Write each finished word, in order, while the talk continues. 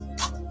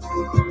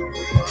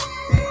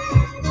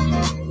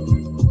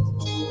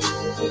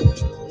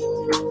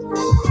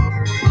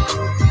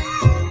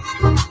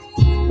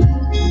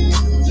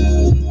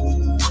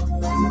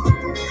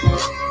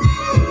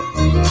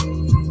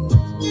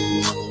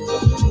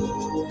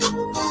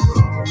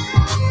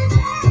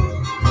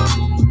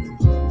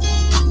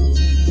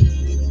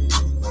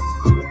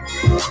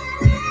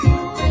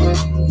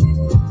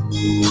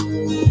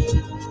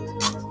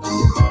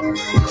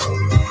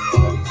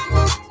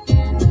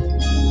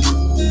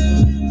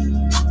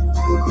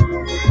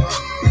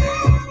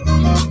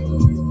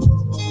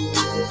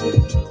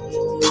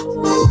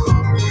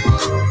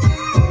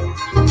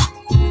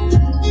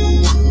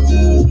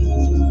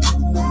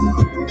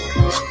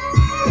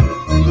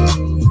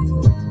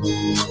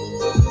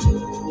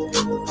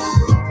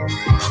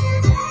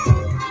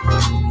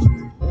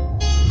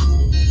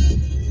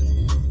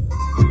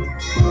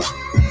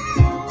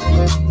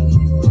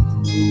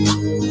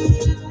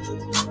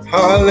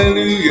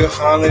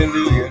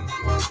hallelujah.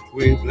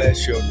 We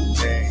bless your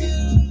name.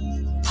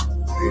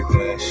 We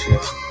bless you.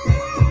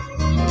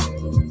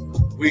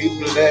 We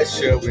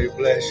bless you. We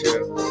bless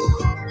you.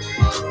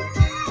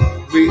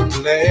 We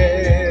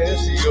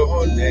bless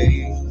your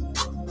name.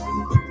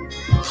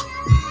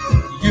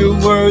 You're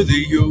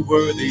worthy, you're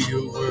worthy,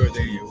 you're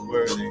worthy, you're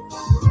worthy.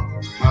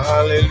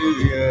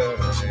 Hallelujah.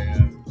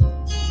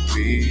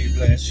 We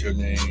bless your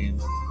name.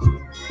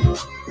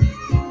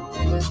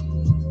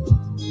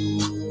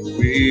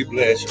 We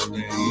bless your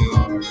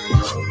name.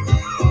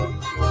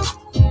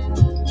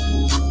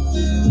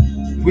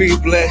 We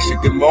bless you.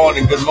 Good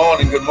morning, good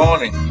morning, good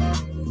morning.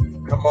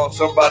 Come on,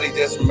 somebody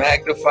just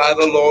magnify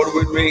the Lord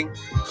with me.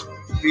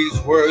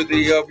 He's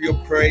worthy of your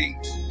praise.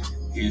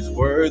 He's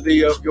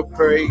worthy of your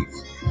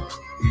praise.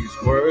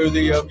 He's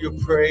worthy of your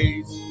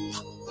praise.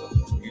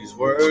 He's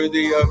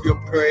worthy of your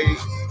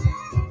praise.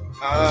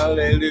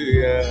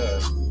 Hallelujah.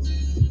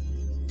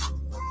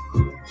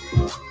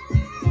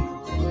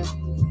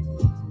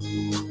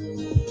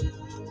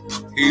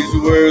 He's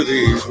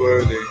worthy, he's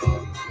worthy.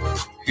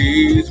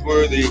 He's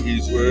worthy,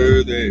 he's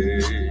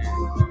worthy.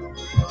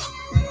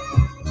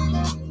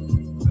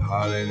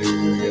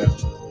 Hallelujah.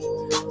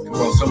 Come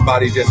on,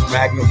 somebody just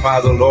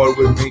magnify the Lord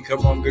with me.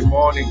 Come on, good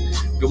morning.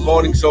 Good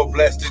morning, so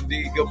blessed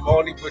indeed. Good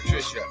morning,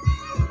 Patricia.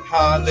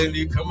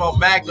 Hallelujah. Come on,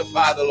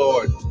 magnify the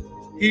Lord.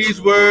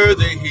 He's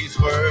worthy, he's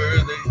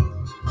worthy.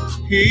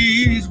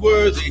 He's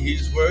worthy,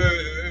 he's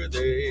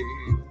worthy.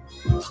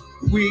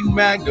 We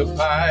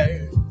magnify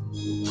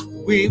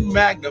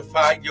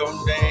your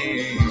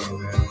name.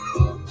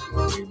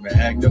 We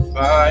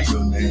magnify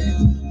your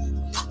name.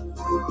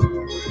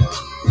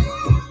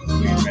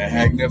 We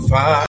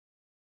magnify.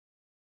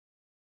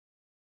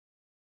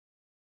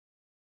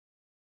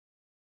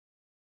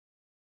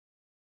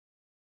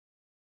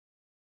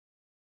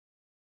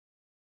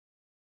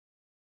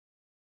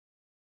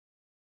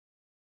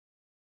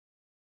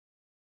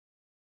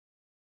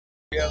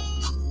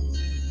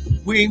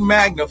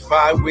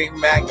 We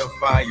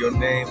magnify your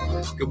name.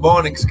 Good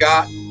morning,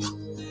 Scott.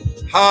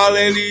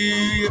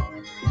 Hallelujah.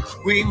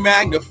 We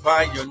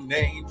magnify your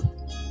name.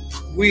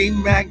 We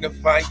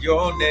magnify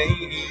your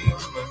name.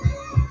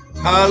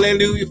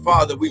 Hallelujah,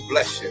 Father, we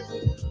bless you.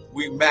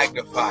 We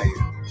magnify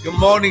you. Good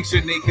morning,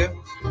 Shanika.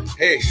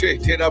 Hey,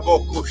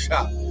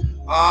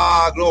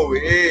 glory,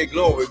 hey,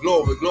 glory,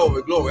 glory,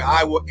 glory, glory.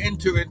 I will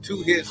enter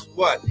into his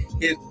what?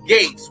 His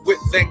gates with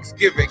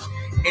thanksgiving,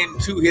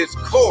 into his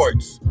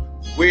courts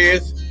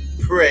with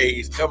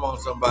praise. Come on,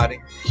 somebody.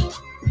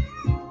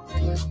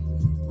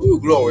 Ooh,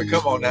 glory.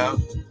 Come on now.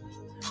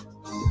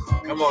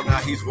 Come on now.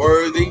 He's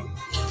worthy.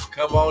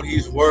 Come on.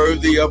 He's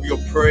worthy of your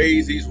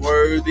praise. He's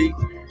worthy.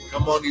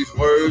 Come on. He's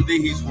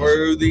worthy. He's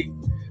worthy.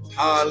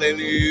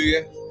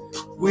 Hallelujah.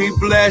 We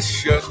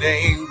bless your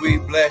name. We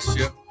bless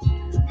you.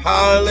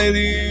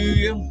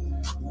 Hallelujah.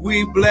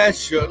 We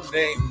bless your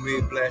name.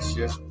 We bless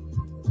you.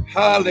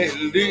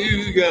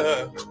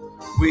 Hallelujah.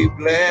 We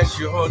bless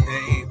your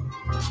name.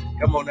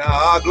 Come on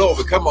now,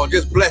 glory. Come on,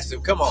 just bless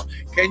him. Come on.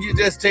 Can you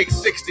just take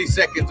 60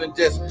 seconds and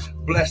just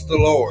bless the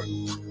Lord?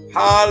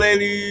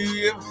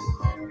 Hallelujah.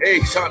 Hey,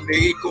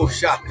 Shande Iko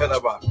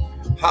Shakalaba.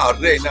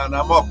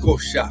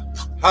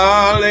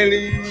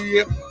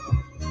 Hallelujah.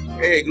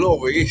 Hey,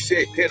 glory.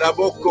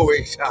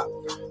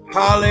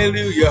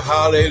 Hallelujah.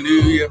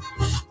 Hallelujah.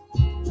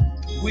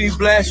 We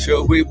bless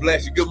you. We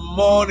bless you. Good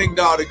morning,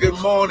 daughter. Good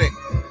morning.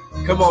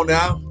 Come on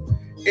now.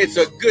 It's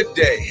a good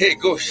day. Hey,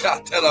 go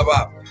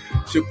Shakalaba.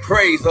 To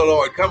praise the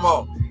Lord. Come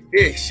on.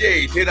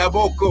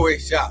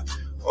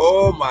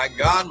 Oh my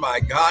God, my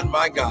God,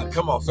 my God.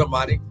 Come on,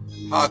 somebody.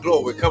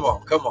 Glory. Come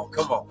on, come on,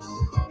 come on.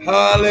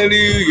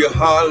 Hallelujah,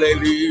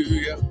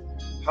 hallelujah,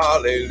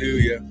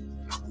 hallelujah.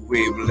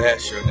 We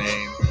bless your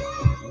name.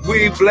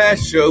 We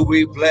bless you,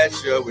 we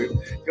bless you.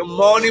 Good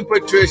morning,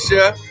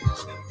 Patricia.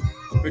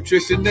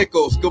 Patricia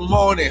Nichols, good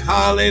morning.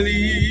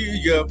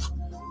 Hallelujah.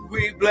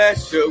 We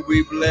bless you,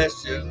 we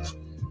bless you.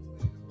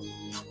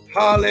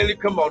 Hallelujah.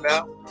 Come on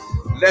now.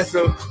 Less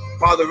of,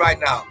 Father, right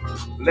now,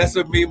 less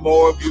of me,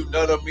 more of you,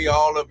 none of me,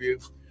 all of you.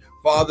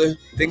 Father,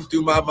 think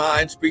through my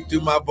mind, speak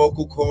through my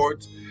vocal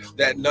cords,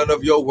 that none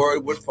of your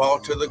word would fall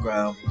to the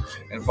ground.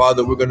 And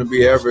Father, we're going to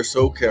be ever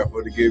so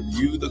careful to give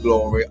you the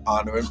glory,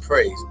 honor, and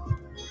praise.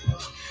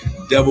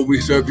 Devil,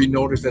 we serve you.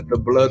 Notice that the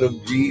blood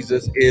of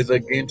Jesus is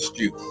against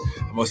you.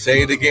 I'm going to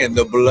say it again.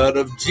 The blood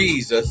of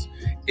Jesus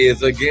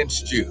is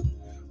against you.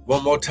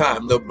 One more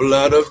time. The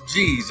blood of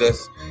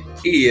Jesus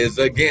is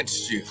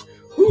against you.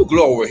 Who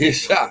glory, his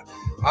shot.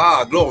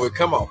 Glory.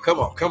 Come on, come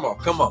on, come on,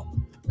 come on.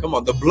 Come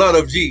on, the blood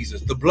of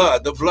Jesus, the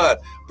blood, the blood.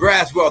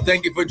 Braswell,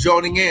 thank you for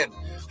joining in.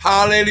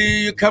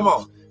 Hallelujah, come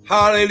on.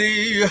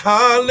 Hallelujah,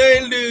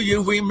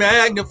 hallelujah. We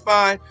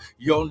magnify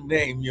your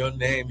name, your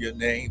name, your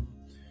name.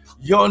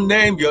 Your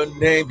name, your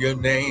name, your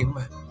name.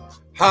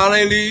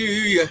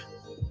 Hallelujah,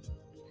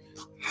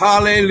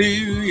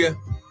 hallelujah.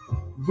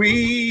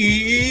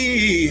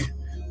 We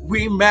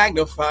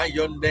magnify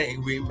your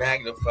name, we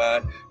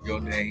magnify your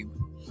name.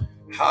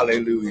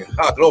 Hallelujah.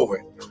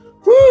 Glory.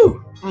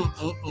 Woo.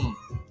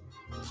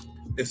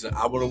 Listen,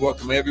 I want to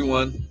welcome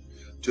everyone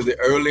to the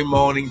early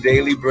morning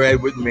daily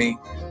bread with me,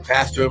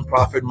 Pastor and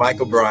Prophet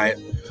Michael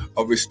Bryant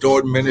of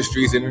Restored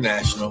Ministries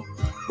International,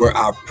 where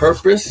our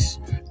purpose,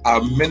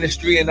 our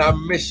ministry, and our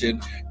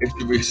mission is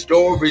to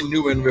restore,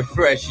 renew, and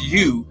refresh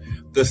you,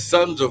 the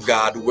sons of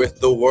God, with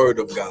the word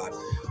of God.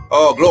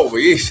 Oh,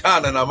 glory.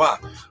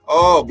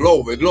 Oh,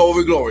 glory,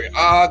 glory, glory.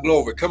 Ah,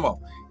 glory. Come on.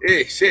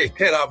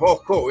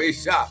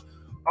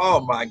 Oh,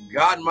 my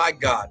God, my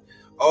God.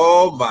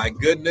 Oh, my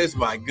goodness,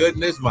 my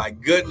goodness, my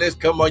goodness.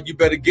 Come on, you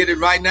better get it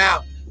right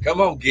now. Come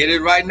on, get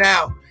it right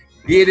now.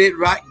 Get it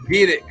right.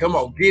 Get it. Come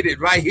on, get it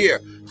right here.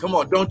 Come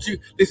on, don't you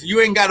listen?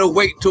 You ain't gotta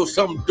wait till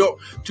some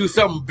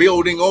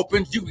building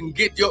opens. You can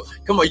get your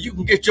you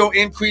can get your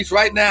increase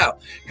right now.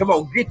 Come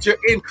on, get your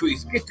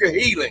increase, get your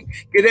healing,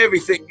 get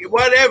everything,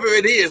 whatever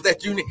it is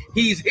that you need.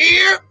 He's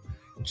here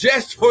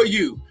just for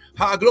you.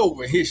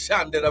 Glory. He's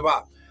shining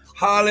about.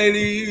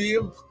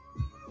 Hallelujah.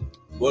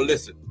 Well,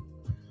 listen.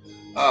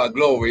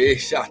 Glory.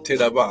 He's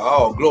shining about.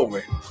 Oh,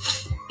 glory.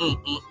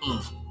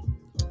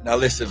 Now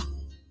listen.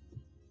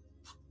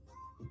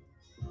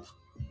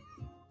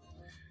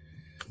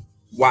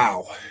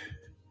 Wow.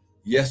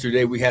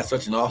 Yesterday we had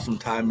such an awesome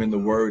time in the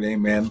word.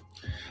 Amen.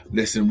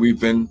 Listen,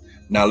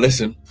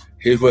 listen,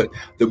 here's what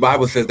the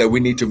Bible says, that we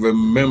need to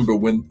remember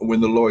when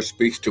the Lord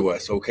speaks to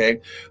us. Okay.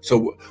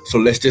 So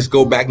let's just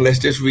go back. Let's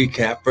just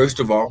recap. First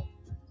of all,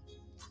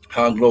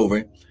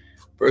 glory.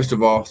 First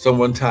of all,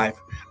 someone type,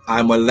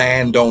 I'm a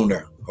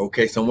landowner.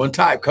 Okay. Someone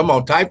type, come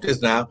on, type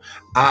this now.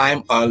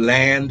 I'm a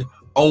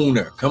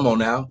landowner. Come on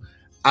now.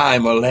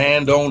 I'm a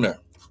landowner.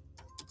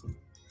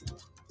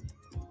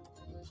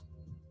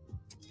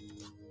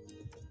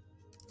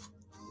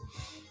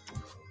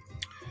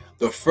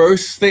 The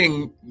first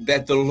thing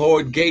that the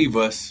Lord gave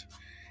us,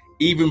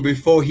 even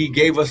before he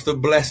gave us the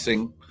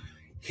blessing,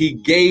 he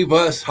gave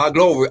us,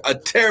 glory, a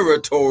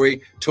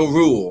territory to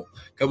rule.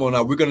 Come on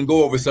now, we're going to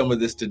go over some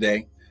of this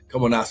today.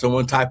 Come on now,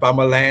 someone type, I'm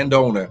a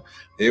landowner.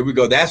 There we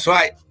go. That's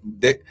right.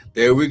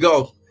 There we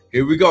go.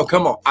 Here we go.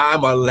 Come on.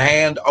 I'm a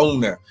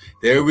landowner.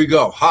 There we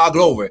go.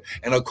 Glory.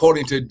 And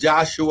according to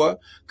Joshua,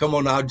 come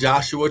on now,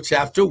 Joshua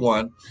chapter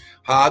 1,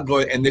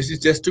 glory. And this is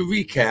just to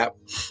recap.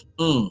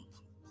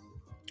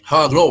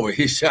 Glory,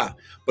 his shot.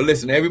 But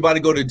listen, everybody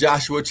go to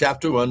Joshua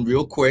chapter 1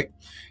 real quick.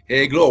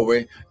 Hey,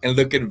 glory. And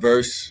look at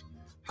verse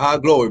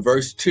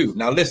 2.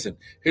 Now listen,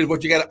 here's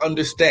what you got to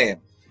understand.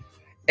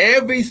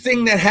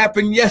 Everything that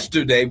happened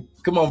yesterday,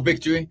 come on,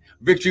 Victory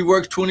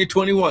Works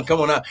 2021.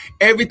 Come on now.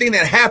 Everything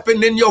that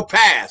happened in your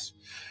past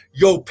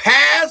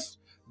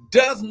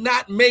does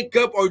not make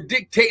up or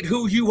dictate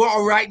who you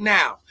are right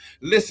now.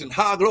 Listen,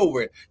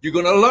 glory. You're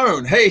going to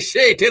learn. Hey,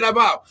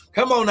 about.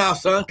 Come on now,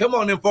 son. Come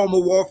on,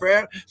 Informal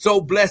Warfare.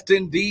 So blessed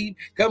indeed.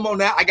 Come on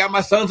now. I got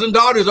my sons and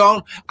daughters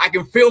on. I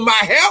can feel my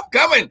help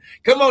coming.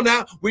 Come on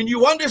now. When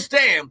you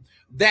understand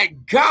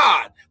that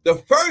God, the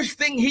first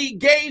thing he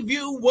gave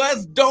you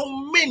was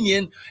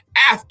dominion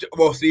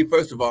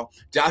first of all,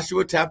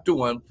 Joshua chapter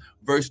 1,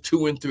 verse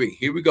 2 and 3.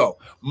 Here we go.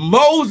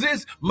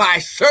 Moses, my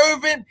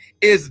servant,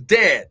 is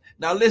dead.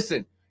 Now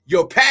listen,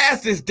 your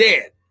past is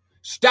dead.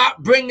 Stop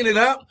bringing it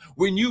up.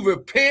 When you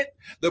repent,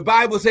 the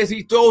Bible says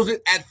he throws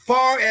it as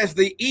far as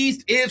the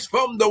east is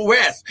from the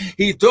west.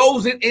 He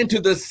throws it into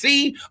the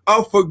sea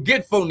of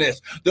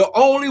forgetfulness. The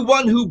only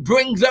one who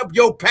brings up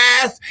your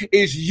past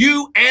is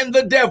you and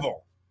the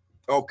devil.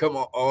 Oh, come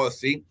on. Oh,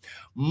 see.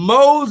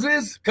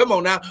 Moses, come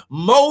on now.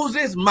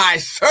 Moses, my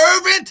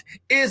servant,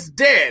 is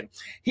dead.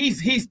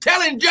 He's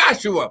telling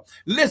Joshua,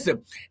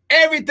 listen,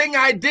 everything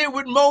I did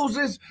with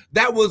Moses,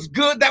 that was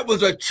good. That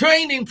was a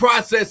training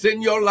process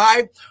in your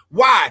life.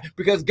 Why?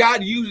 Because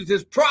God uses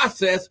this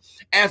process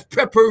as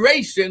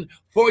preparation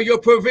for your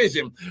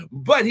provision.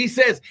 But he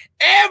says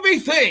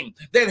everything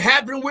that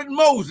happened with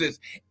Moses,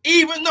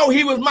 even though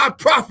he was my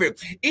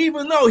prophet,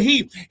 even though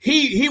he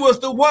was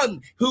the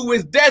one who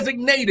was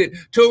designated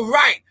to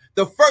write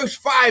the first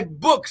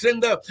 5 books in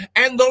the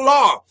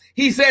law,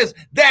 he says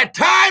that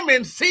time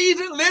and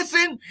season,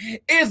 listen,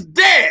 is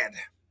dead.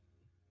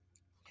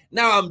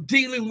 Now I'm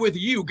dealing with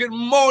you. Good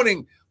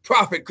morning,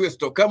 Prophet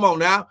Crystal. Come on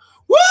now.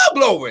 Woo,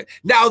 glory.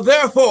 Now,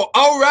 therefore,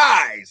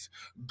 arise,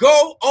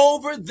 go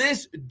over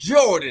this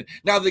Jordan.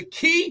 Now, the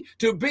key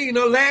to being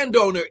a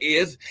landowner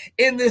is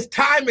in this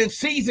time and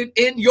season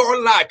in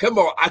your life. Come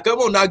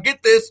on, now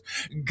get this.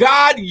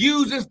 God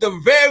uses the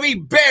very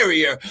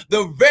barrier,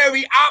 the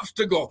very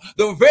obstacle,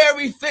 the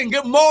very thing.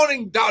 Good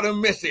morning, daughter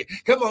Missy.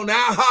 Come on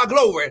now,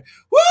 glory.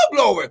 Woo,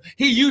 glory.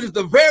 He uses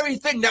the very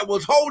thing that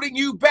was holding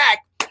you back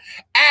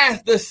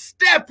as the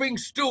stepping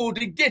stool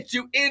to get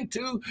you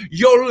into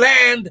your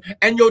land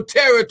and your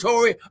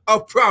territory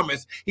of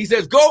promise. He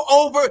says, go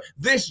over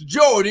this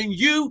Jordan,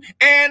 you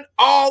and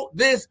all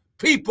this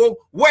people,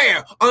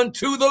 where?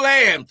 Unto the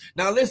land.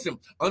 Now listen,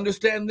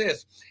 understand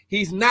this.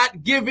 He's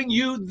not giving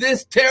you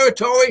this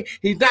territory.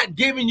 He's not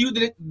giving you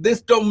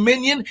this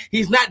dominion.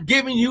 He's not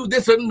giving you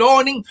this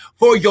anointing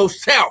for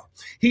yourself.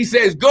 He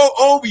says, go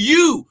over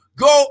you.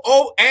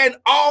 Go, and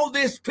all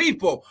this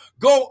people,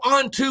 go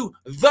unto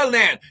the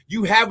land.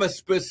 You have a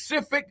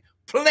specific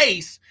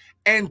place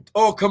and,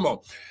 oh, come on,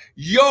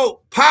 your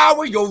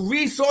power, your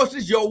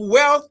resources, your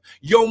wealth,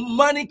 your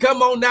money,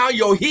 come on now,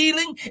 your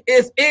healing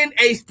is in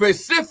a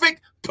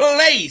specific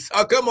place.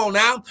 Oh, come on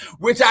now,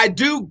 which I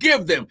do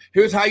give them.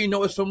 Here's how you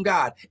know it's from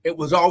God. It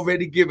was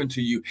already given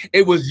to you.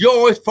 It was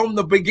yours from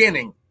the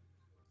beginning.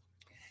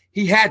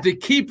 He had to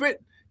keep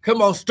it,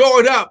 come on, store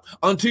it up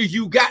until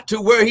you got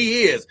to where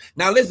he is.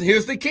 Now listen,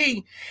 here's the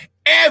key.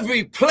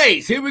 Every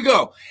place, here we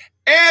go.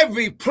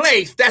 Every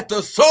place that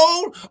the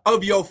sole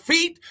of your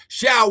feet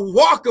shall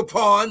walk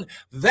upon,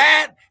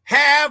 that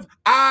have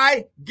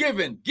I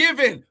given.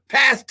 Given,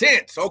 past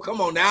tense. Oh,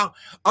 come on now.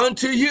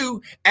 Unto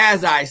you,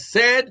 as I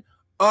said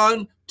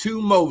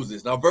unto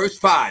Moses. Now, verse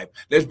 5.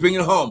 Let's bring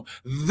it home.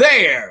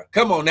 There,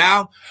 come on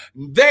now.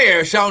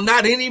 There shall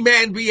not any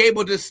man be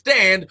able to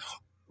stand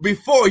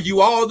before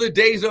you all the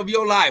days of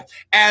your life.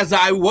 As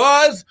I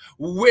was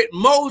with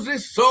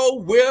Moses, so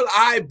will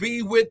I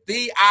be with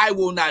thee. I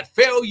will not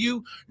fail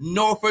you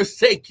nor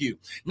forsake you.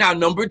 Now,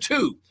 number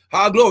 2,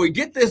 glory.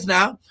 Get this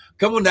now.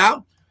 Come on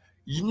now.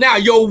 Now,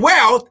 your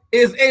wealth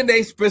is in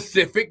a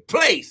specific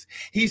place.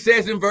 He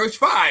says in verse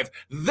 5,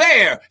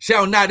 there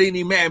shall not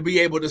any man be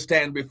able to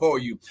stand before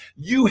you.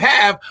 You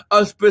have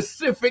a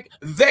specific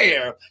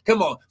there.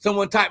 Come on,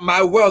 someone type,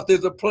 my wealth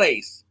is a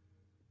place.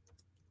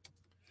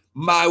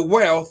 My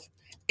wealth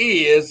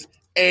is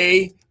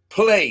a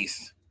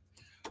place.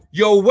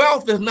 Your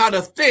wealth is not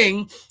a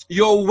thing.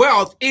 Your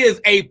wealth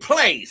is a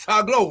place.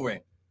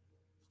 Glory.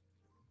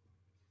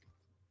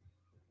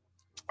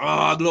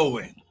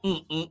 Glory.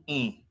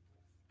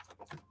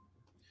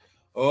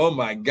 Oh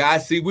my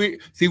God. See,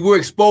 we're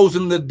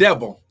exposing the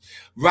devil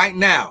right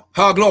now.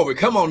 Glory.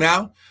 Come on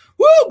now.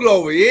 Woo,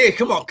 glory. Yeah,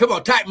 come on.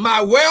 Type,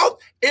 my wealth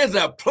is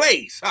a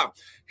place.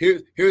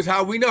 Here's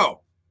how we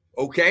know.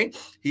 Okay.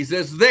 He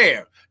says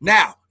there.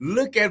 Now,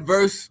 look at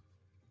verse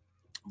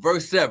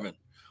 7.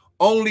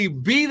 Only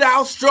be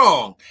thou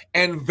strong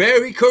and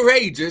very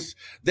courageous,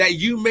 that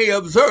you may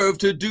observe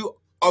to do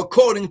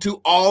according to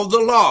all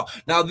the law.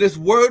 Now, this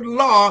word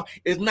law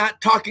is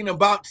not talking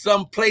about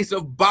some place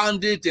of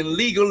bondage and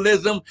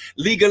legalism,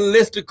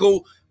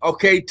 legalistical,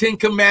 okay, 10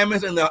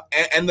 commandments and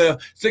the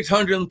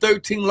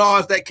 613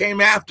 laws that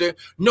came after.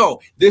 No,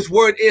 this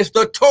word is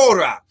the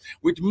Torah,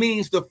 which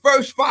means the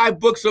first 5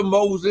 books of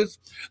Moses,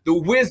 the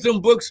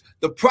wisdom books,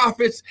 the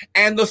prophets,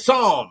 and the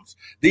Psalms.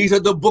 These are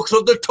the books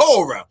of the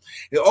Torah.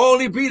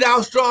 Only be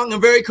thou strong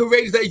and very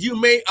courageous, that you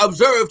may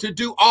observe to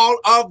do all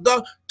of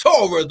the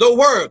Torah, the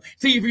word.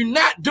 See, if you're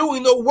not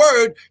doing the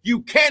word,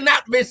 you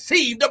cannot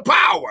receive the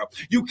power.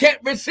 You can't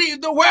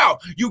receive the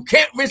wealth. You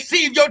can't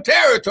receive your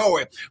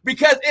territory,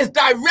 because it's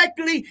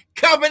directly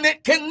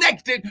covenant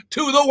connected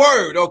to the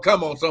word. Oh,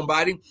 come on,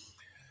 somebody.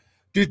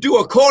 To do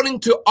according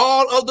to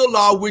all of the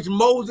law which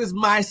Moses,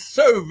 my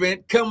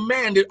servant,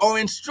 commanded or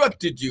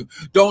instructed you.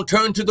 Don't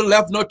turn to the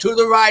left nor to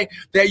the right,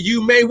 that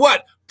you may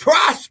what?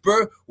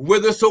 Prosper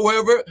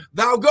whithersoever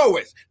thou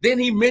goest. Then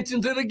he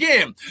mentions it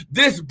again.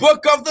 This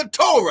book of the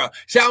Torah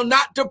shall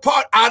not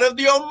depart out of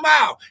your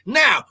mouth.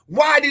 Now,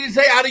 why did he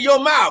say out of your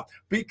mouth?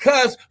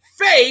 Because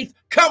faith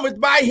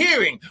cometh by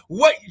hearing.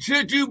 What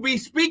should you be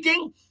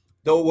speaking?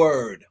 The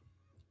word.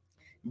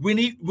 When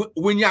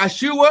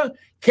Yeshua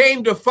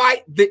came to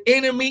fight the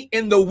enemy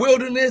in the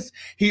wilderness,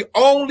 he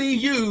only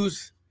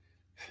used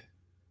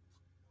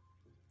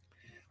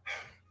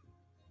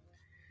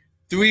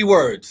 3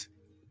 words.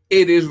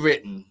 It is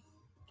written.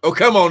 Oh,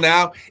 come on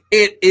now.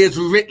 It is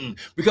written.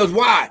 Because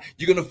why?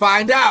 You're going to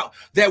find out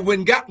that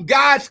when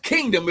God's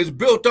kingdom is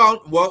built on,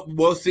 well,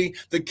 we'll see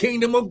the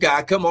kingdom of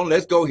God. Come on,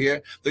 let's go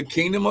here. The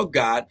kingdom of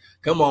God.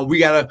 Come on, we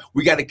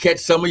gotta catch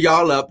some of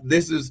y'all up.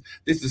 This is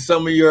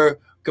some of your,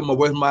 come on,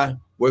 where's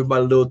my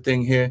little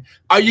thing here?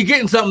 Are you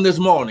getting something this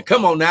morning?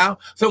 Come on now.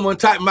 Someone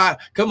type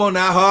come on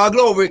now.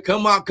 Glory.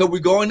 Come on, because we're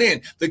going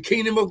in. The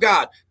kingdom of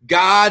God.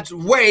 God's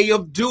way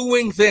of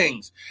doing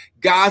things.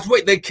 God's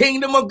way. The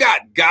kingdom of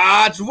God.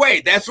 God's way.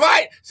 That's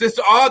right.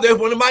 Sister there's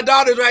one of my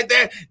daughters right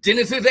there.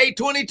 Genesis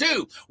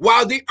 8:22.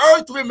 While the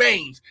earth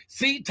remains,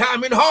 seed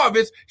time and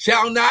harvest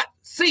shall not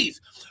cease.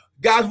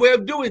 God's way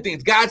of doing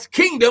things. God's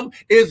kingdom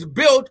is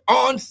built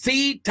on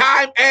seed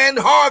time and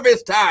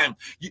harvest time.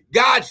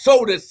 God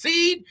sowed a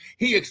seed.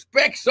 He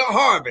expects a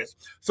harvest.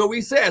 So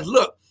he says,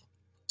 look,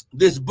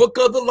 this book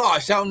of the law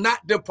shall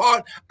not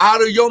depart out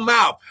of your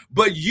mouth,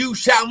 but you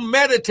shall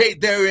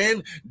meditate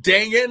therein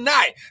day and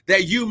night,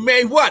 that you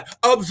may what?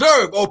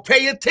 Observe or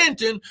pay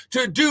attention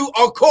to do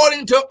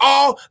according to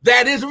all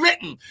that is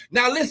written.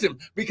 Now listen,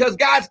 because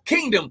God's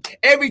kingdom,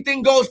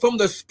 everything goes from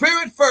the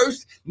spirit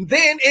first,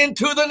 then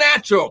into the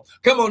natural.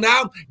 Come on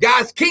now.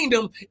 God's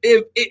kingdom,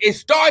 it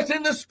starts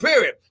in the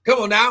spirit.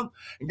 Come on now.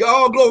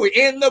 All glory.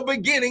 In the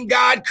beginning,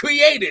 God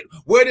created.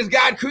 Where does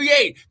God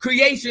create?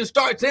 Creation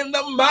starts in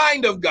the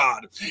mind of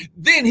God.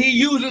 Then he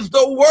uses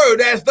the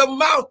word as the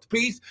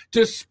mouthpiece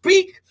to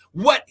speak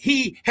what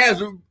he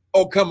has,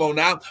 oh, come on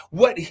now,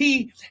 what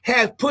he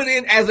has put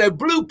in as a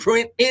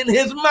blueprint in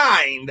his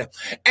mind.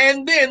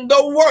 And then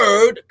the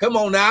word, come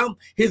on now,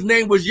 his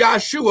name was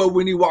Yeshua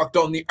when he walked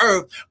on the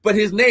earth, but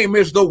his name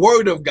is the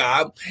word of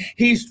God.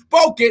 He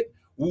spoke it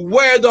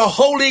where the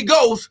Holy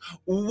Ghost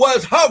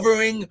was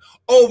hovering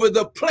over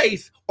the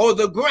place or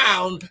the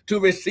ground to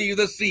receive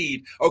the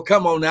seed. Oh,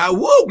 come on now.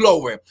 Woo,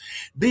 glory.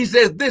 He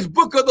says, this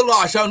book of the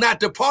law shall not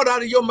depart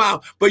out of your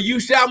mouth, but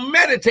you shall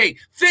meditate.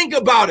 Think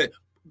about it.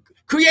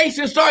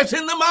 Creation starts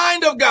in the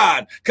mind of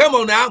God. Come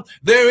on now.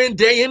 Therein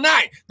day and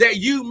night, that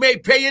you may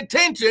pay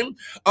attention,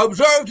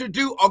 observe to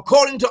do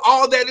according to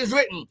all that is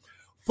written.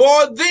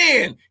 For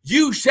then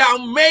you shall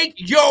make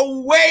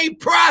your way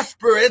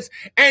prosperous,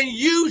 and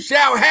you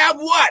shall have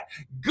what?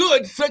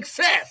 Good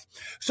success.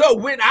 So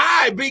when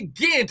I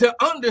begin to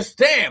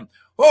understand,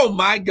 oh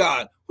my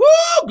God,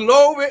 woo,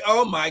 glory,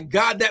 oh my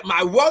God, that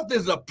my wealth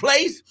is a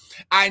place,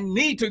 I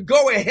need to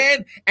go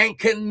ahead and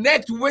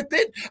connect with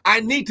it. I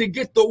need to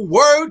get the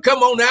word. Come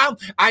on now.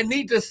 I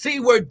need to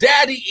see where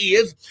Daddy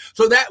is,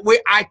 so that way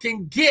I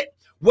can get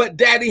what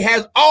Daddy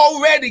has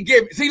already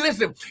given. See,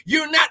 listen,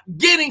 you're not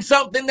getting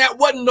something that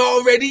wasn't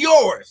already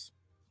yours.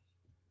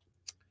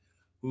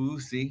 Ooh,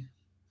 see.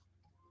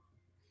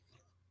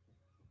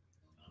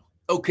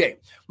 Okay,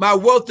 my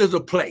wealth is a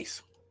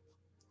place.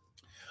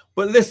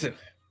 But listen,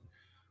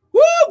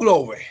 woo,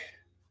 glory.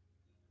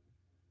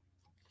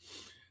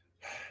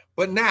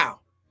 But now,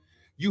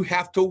 you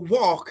have to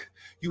walk.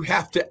 You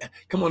have to,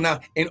 come on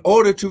now, in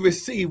order to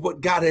receive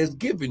what God has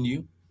given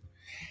you,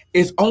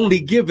 it's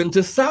only given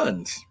to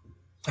sons.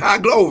 Ah,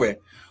 glory.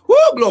 Woo,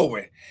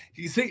 glory.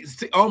 You see,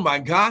 oh my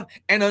God.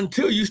 And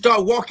until you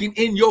start walking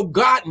in your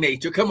God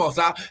nature, come on,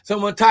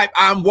 someone type,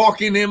 I'm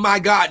walking in my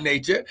God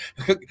nature.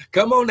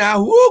 Come on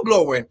now. Woo,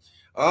 glory.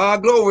 Ah,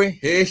 glory.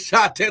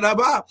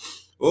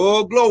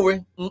 Oh,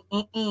 glory.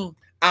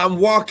 I'm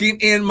walking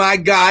in my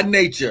God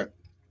nature.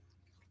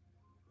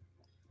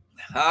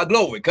 Ah,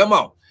 glory. Come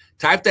on.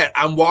 Type that.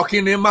 I'm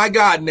walking in my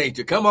God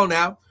nature. Come on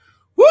now.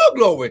 Woo,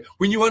 glory.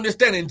 When you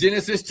understand in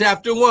Genesis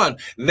chapter 1,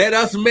 let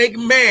us make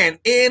man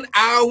in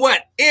our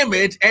what?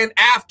 Image and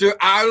after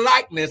our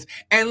likeness,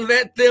 and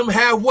let them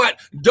have what?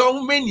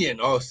 Dominion.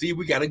 Oh, see,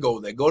 we got to go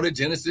there. Go to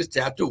Genesis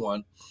chapter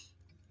 1.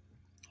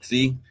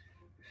 See?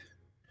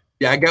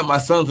 Yeah, I got my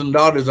sons and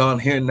daughters on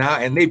here now,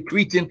 and they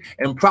preaching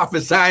and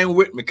prophesying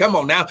with me. Come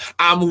on now.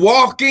 I'm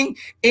walking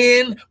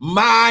in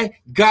my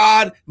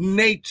God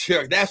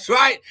nature. That's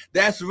right.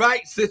 That's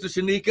right, Sister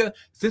Shanika.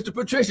 Sister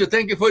Patricia,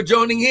 thank you for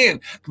joining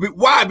in.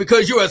 Why?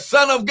 Because you're a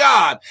son of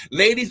God.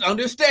 Ladies,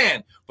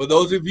 understand. For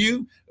those of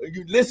you,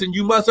 listen,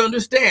 you must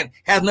understand.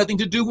 Has nothing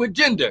to do with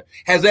gender.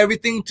 Has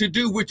everything to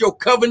do with your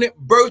covenant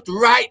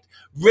birthright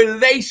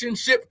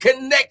relationship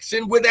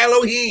connection with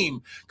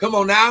Elohim. Come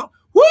on now.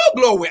 Woo,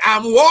 glory.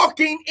 I'm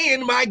walking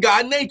in my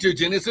God nature.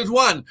 Genesis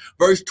 1,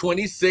 verse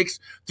 26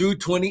 through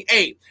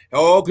 28.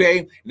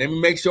 Okay, let me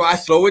make sure I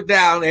slow it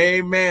down.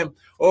 Amen.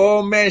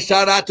 Oh, man,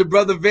 shout out to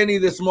Brother Vinny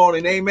this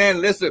morning.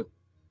 Amen. Listen.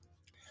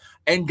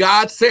 And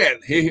God said,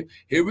 here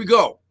we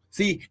go.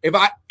 See, if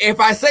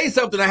I say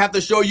something, I have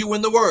to show you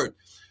in the word.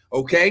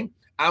 Okay,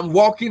 I'm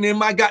walking in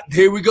my God.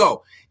 Here we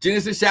go.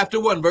 Genesis chapter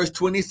 1, verse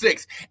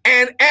 26.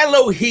 And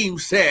Elohim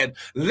said,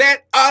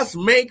 let us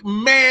make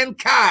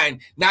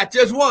mankind, not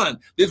just one.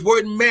 This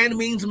word man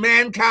means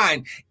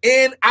mankind.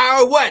 In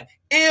our what?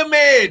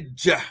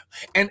 Image,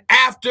 and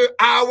after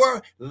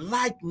our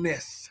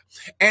likeness.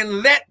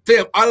 And let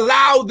them,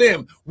 allow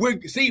them.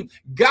 See,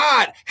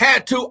 God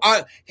had to,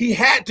 he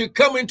had to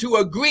come into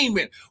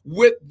agreement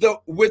with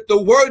the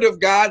word of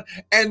God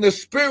and the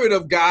Spirit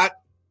of God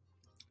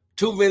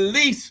to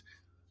release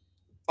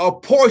a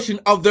portion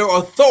of their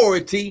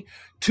authority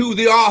to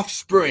the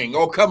offspring.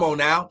 Oh, come on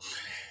now.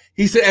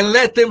 He said, and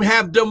let them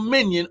have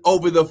dominion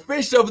over the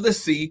fish of the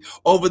sea,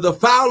 over the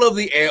fowl of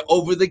the air,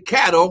 over the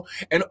cattle,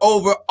 and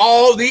over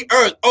all the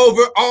earth,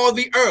 over all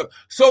the earth.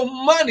 So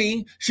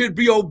money should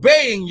be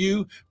obeying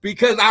you,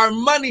 because our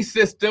money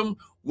system,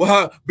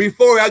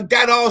 before I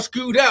got all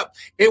screwed up,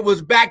 it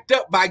was backed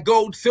up by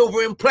gold,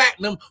 silver, and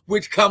platinum,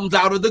 which comes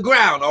out of the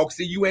ground. Oh,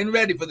 see, you ain't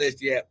ready for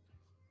this yet.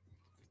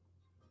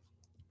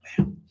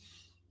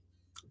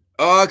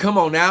 Come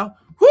on now.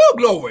 Woo,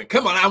 glory.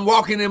 Come on, I'm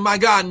walking in my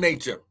God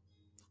nature.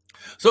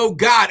 So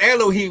God,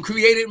 Elohim,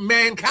 created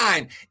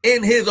mankind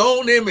in his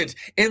own image.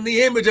 In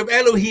the image of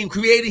Elohim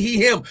created he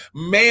him.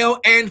 Male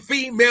and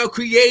female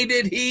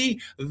created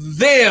he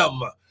them.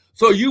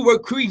 So you were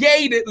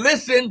created,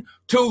 listen,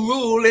 to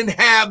rule and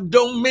have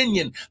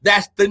dominion.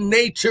 That's the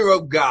nature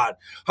of God.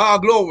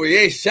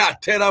 Glory.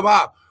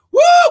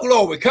 Woo,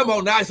 glory. Come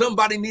on now.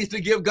 Somebody needs to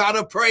give God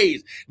a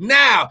praise.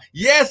 Now,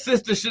 yes,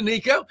 Sister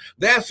Shanika,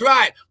 that's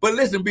right. But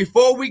listen,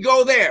 before we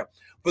go there,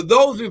 for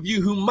those of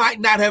you who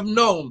might not have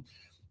known,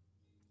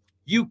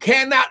 you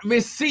cannot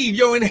receive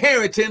your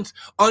inheritance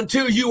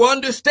until you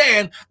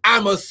understand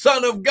I'm a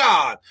son of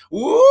God.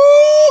 Woo,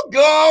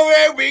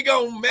 glory. We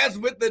gonna mess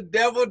with the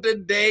devil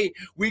today.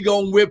 We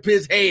gonna whip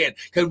his head.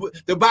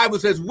 Because the Bible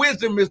says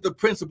wisdom is the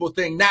principal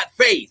thing, not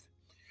faith.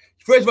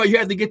 First of all, you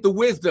have to get the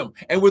wisdom,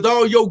 and with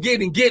all you're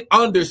getting, get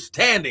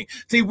understanding.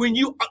 See, when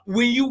you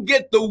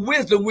get the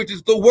wisdom, which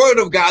is the word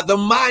of God, the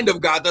mind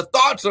of God, the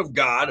thoughts of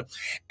God,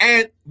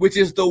 and which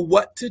is the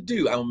what to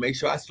do. I'm gonna make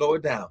sure I slow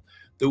it down.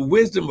 The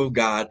wisdom of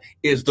God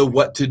is the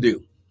what to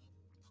do.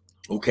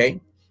 Okay?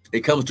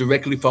 It comes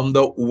directly from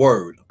the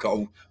word.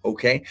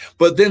 Okay.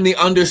 But then the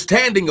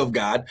understanding of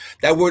God,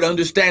 that word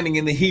understanding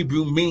in the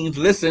Hebrew means,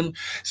 listen,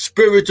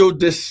 spiritual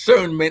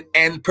discernment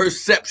and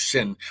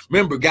perception.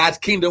 Remember, God's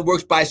kingdom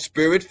works by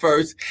spirit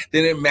first,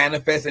 then it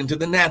manifests into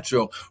the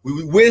natural.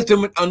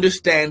 Wisdom and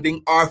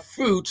understanding are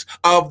fruits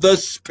of the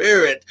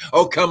spirit.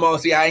 Oh, come on.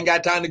 See, I ain't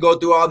got time to go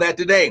through all that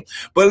today.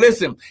 But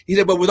listen, he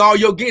said, but with all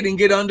you're getting,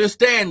 get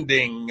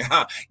understanding.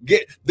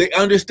 Get the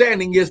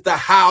understanding is the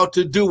how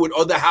to do it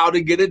or the how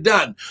to get it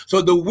done.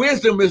 So the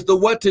wisdom is the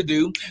what to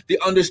do. The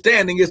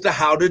understanding is the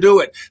how to do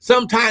it.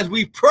 Sometimes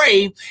we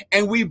pray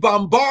and we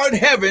bombard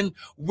heaven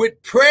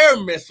with prayer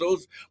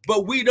missiles,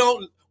 but we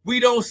don't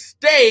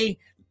stay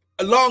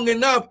long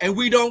enough and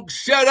we don't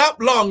shut up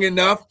long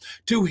enough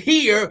to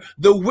hear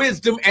the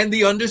wisdom and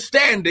the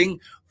understanding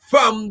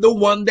from the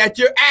one that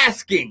you're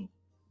asking.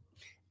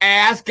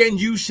 Ask and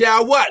you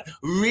shall what?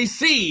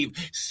 Receive.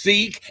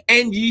 Seek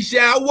and ye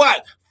shall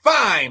what?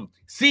 Find.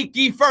 Seek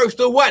ye first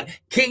the what?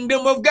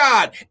 Kingdom of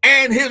God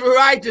and his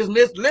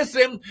righteousness.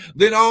 Listen,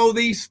 then all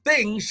these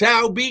things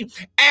shall be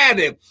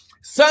added.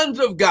 Sons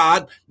of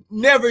God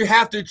never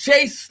have to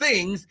chase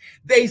things.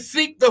 They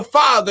seek the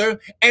Father,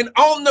 and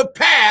on the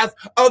path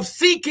of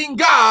seeking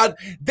God,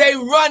 they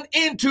run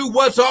into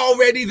what's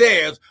already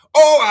theirs.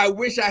 Oh, I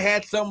wish I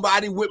had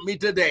somebody with me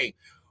today.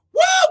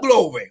 Whoa,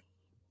 glory.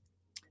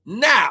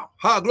 Now,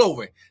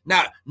 glory.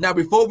 Now,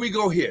 before we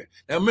go here,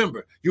 now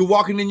remember, you're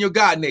walking in your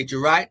God nature,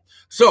 right?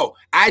 So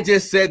I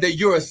just said that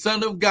you're a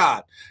son of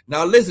God.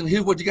 Now listen,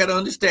 here's what you got to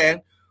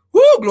understand.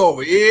 Woo,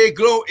 glory.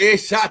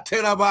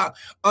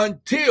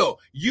 Until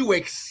you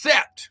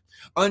accept,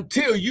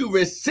 until you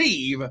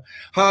receive,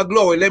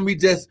 glory. Let me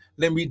just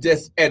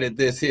edit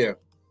this here.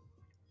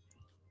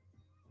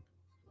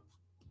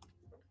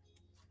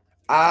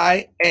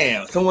 I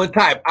am. Someone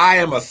type, I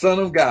am a son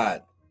of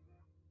God.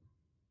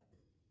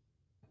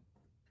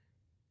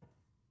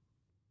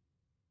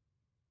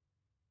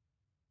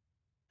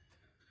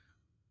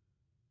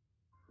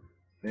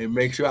 Let me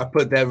make sure I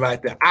put that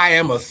right there. I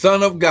am a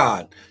son of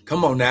God.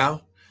 Come on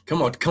now.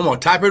 Come on.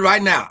 Type it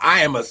right now.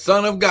 I am a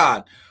son of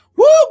God.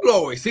 Woo,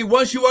 glory. See,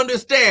 once you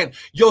understand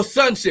your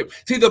sonship,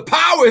 see, the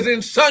power is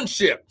in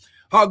sonship.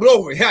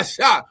 Glory.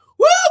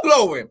 Woo,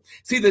 glory.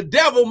 See, the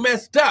devil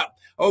messed up.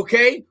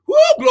 Okay, woo,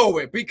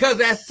 glory, because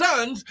as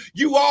sons,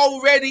 you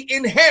already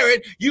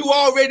inherit, you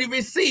already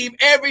receive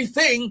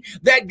everything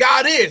that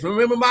God is.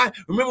 Remember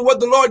what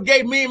the Lord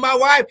gave me and my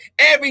wife?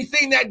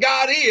 Everything that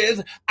God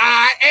is,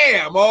 I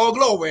am. All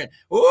glory.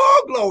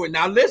 Oh, glory.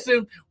 Now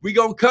listen, we're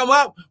going to come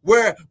up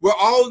where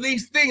all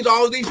these things,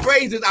 all these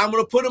phrases, I'm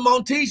going to put them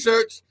on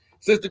t-shirts.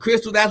 Sister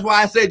Crystal, that's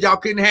why I said y'all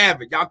couldn't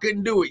have it. Y'all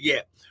couldn't do it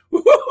yet.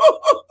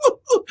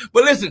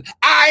 But listen,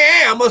 I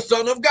am a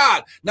son of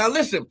God. Now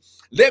listen,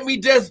 let me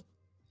just,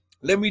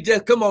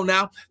 come on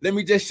now. Let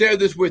me just share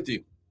this with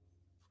you.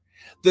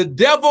 The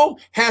devil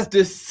has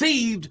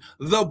deceived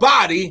the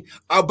body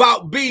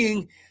about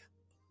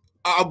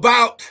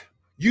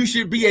you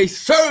should be a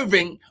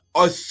servant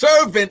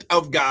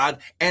of God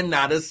and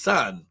not a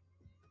son.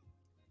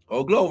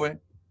 Oh, glory.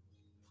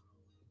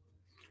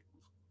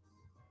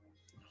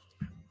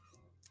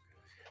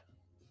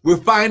 We're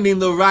finding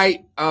the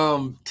right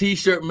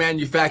t-shirt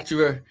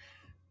manufacturer,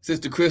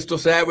 Sister Crystal,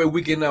 so that way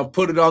we can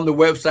put it on the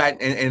website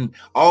and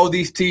all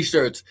these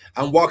t-shirts.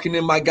 I'm walking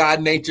in my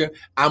God nature.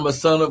 I'm a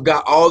son of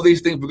God. All these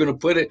things, we're going to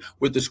put it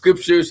with the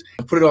scriptures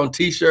and put it on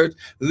t-shirts.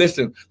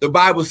 Listen, the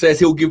Bible says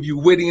he'll give you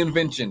witty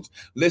inventions.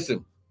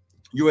 Listen,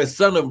 you're a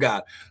son of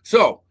God.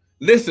 So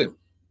listen,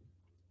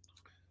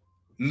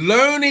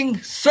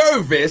 learning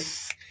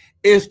service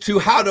is to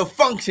how to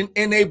function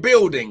in a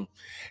building.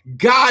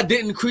 God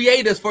didn't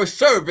create us for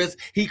service.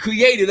 He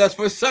created us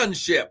for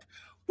sonship.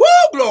 Woo,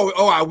 glory.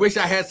 Oh, I wish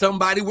I had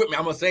somebody with me.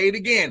 I'm going to say it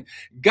again.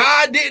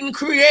 God didn't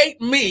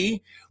create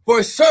me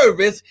for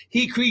service.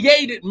 He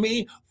created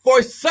me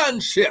for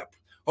sonship.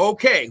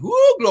 Okay.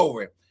 Woo,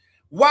 glory.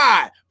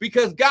 Why?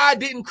 Because God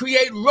didn't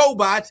create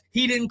robots.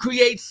 He didn't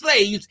create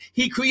slaves.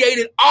 He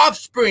created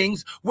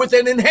offsprings with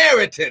an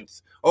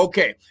inheritance.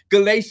 Okay.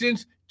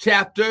 Galatians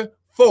chapter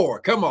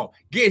 4. Come on.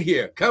 Get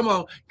here. Come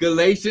on.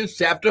 Galatians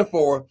chapter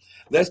 4.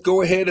 Let's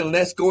go ahead and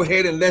let's pop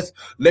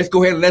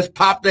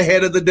the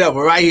head of the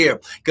devil right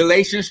here.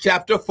 Galatians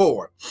chapter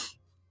 4.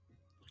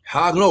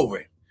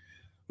 Glory.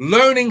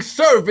 Learning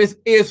service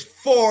is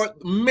for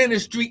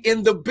ministry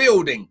in the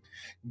building.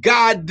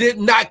 God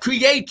did not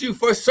create you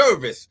for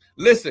service.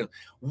 Listen,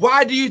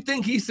 why do you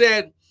think he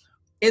said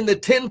in the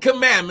 10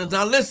 commandments,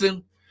 now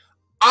listen,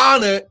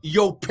 honor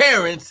your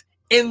parents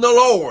in the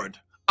Lord.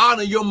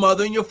 Honor your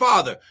mother and your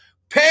father.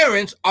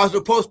 Parents are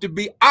supposed to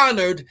be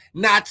honored,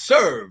 not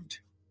served.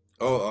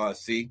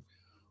 See.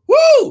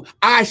 Woo!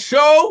 I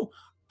show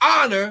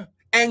honor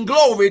and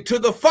glory to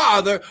the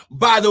Father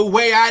by the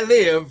way I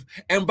live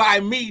and by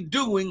me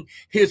doing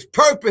his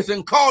purpose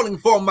and calling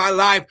for my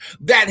life,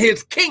 that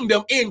his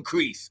kingdom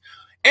increase.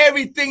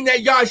 Everything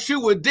that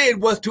Yahshua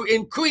did was to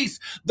increase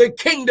the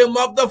kingdom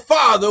of the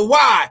Father.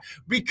 Why?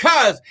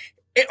 Because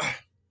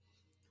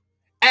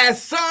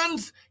as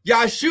sons,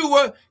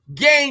 Yahshua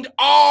gained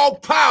all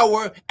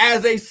power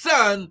as a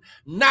son,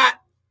 not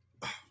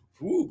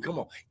come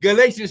on.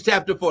 Galatians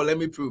chapter 4. Let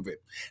me prove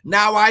it.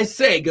 Now I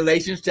say,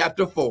 Galatians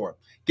chapter 4.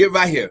 Get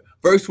right here.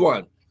 Verse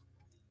 1.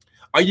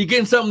 Are you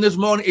getting something this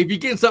morning? If you're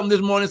getting something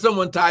this morning,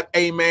 someone type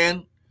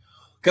amen.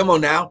 Come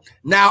on now.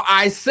 Now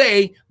I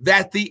say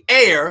that the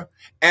heir,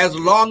 as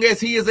long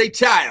as he is a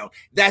child,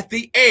 that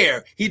the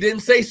heir, he didn't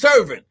say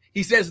servant.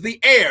 He says the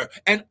heir,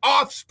 an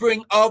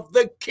offspring of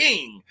the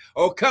king.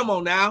 Oh, come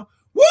on now.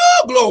 Woo,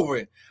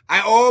 glory.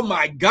 Oh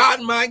my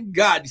God, my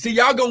God. See,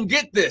 y'all gonna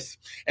get this.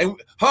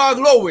 And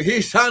glory.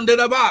 He sounded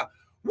about.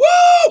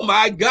 Woo,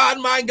 my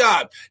God, my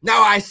God.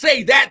 Now I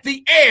say that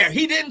the heir,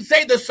 he didn't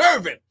say the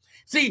servant.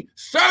 See,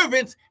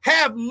 servants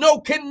have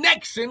no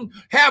connection,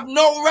 have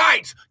no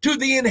rights to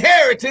the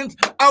inheritance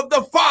of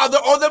the father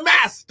or the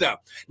master.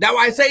 Now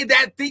I say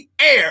that the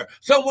heir,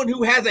 someone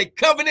who has a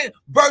covenant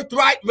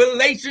birthright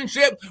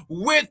relationship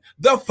with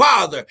the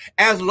father,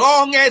 as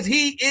long as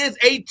he is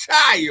a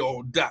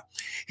child,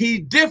 he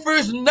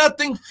differs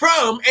nothing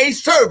from a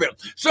servant.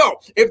 So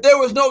if there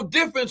was no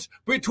difference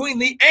between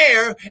the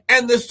heir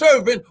and the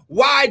servant,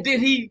 why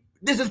did he?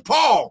 This is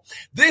Paul.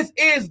 This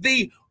is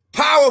the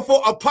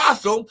powerful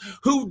apostle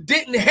who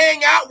didn't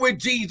hang out with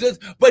Jesus,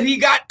 but he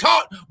got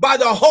taught by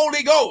the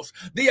Holy Ghost,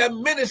 the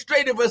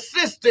administrative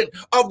assistant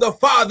of the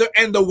Father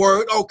and the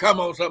Word. Oh, come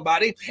on,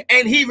 somebody.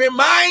 And he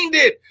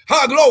reminded,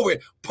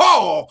 glory,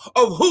 Paul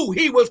of who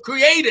he was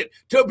created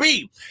to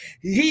be.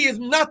 He is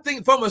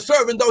nothing from a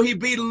servant, though he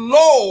be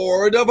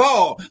Lord of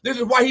all. This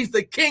is why he's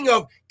the King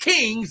of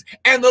kings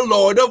and the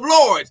Lord of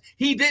lords.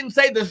 He didn't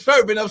say the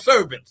servant of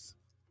servants.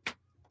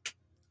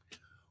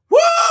 Woo!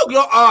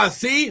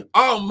 See?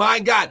 Oh, my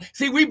God.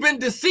 See, we've been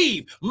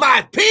deceived.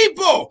 My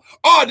people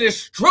are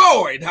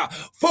destroyed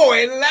for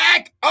a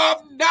lack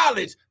of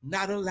knowledge,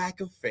 not a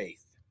lack of faith.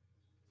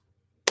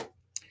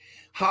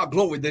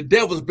 Glory. The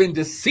devil's been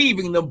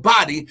deceiving the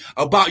body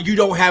about you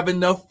don't have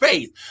enough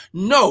faith.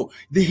 No,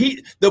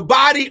 the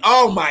body,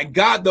 oh my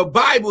God, the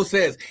Bible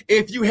says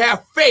if you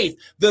have faith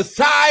the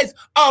size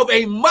of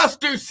a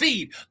mustard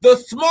seed, the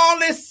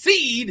smallest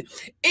seed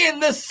in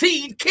the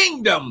seed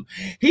kingdom,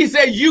 he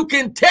said you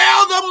can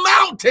tell the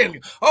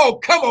mountain, oh,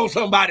 come on,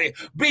 somebody,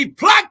 be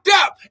plucked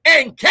up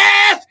and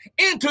cast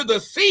into the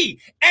sea,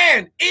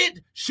 and it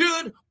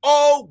should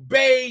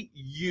obey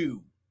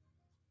you.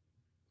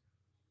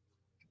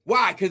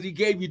 Why? Because he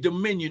gave you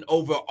dominion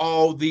over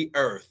all the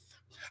earth.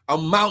 A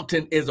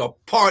mountain is a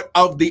part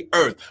of the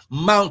earth.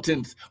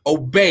 Mountains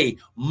obey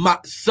my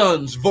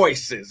son's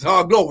voices.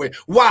 Oh, glory.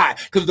 Why?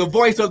 Because the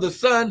voice of the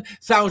son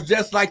sounds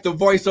just like the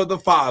voice of the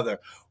father.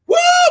 Woo,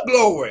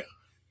 glory.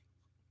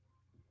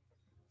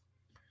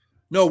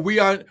 No, we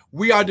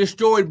are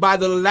destroyed by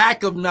the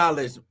lack of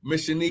knowledge,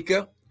 Miss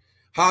Shanika.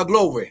 Oh,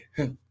 glory.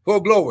 Oh,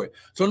 glory.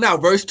 So now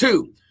verse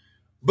 2.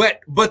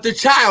 But the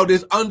child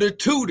is under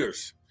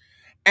tutors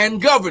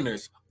and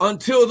governors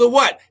until the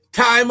what?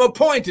 Time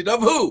appointed of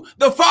who?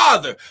 The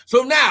Father.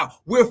 So now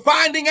we're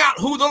finding out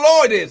who the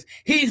Lord is.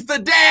 He's the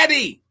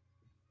daddy.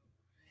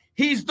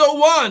 He's the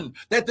one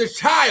that the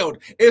child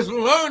is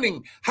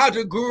learning how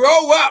to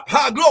grow up,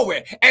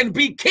 glory, and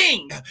be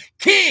king.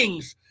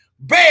 Kings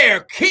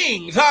bear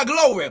kings,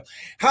 glory.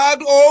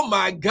 Oh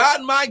my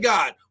God, my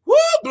God. Woo,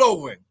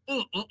 glory.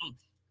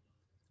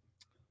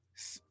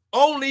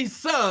 Only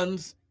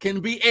sons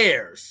can be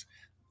heirs.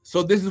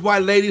 So this is why,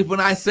 ladies,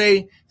 when I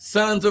say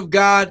sons of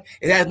God,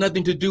 it has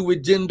nothing to do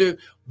with gender,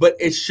 but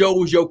it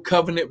shows your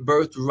covenant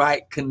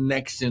birthright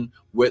connection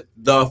with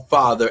the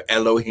Father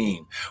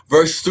Elohim.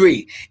 Verse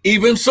 3,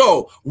 even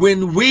so,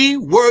 when we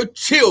were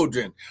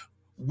children,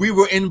 we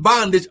were in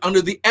bondage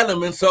under the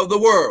elements of the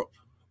world.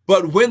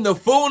 But when the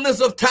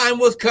fullness of time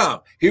was come,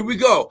 here we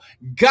go,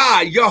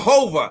 God,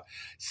 Jehovah,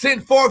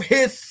 sent forth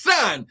his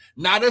son,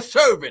 not a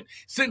servant,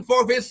 sent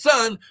forth his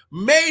son,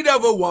 made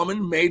of a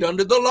woman, made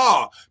under the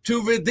law,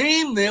 to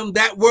redeem them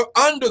that were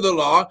under the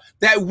law,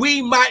 that we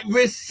might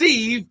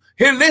receive,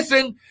 here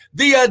listen,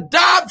 the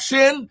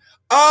adoption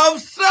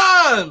of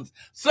sons.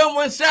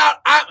 Someone shout,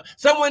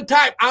 someone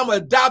type, I'm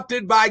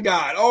adopted by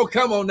God. Oh,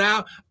 come on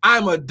now.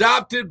 I'm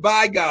adopted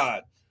by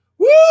God.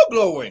 Woo,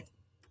 glory.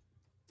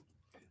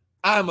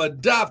 I'm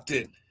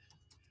adopted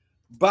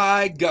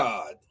by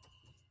God.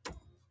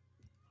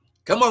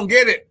 Come on,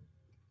 get it.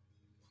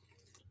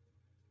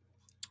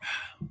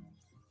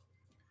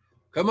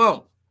 Come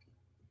on.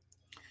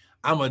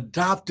 I'm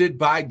adopted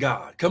by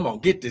God. Come on,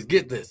 get this,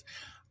 get this.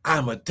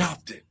 I'm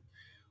adopted.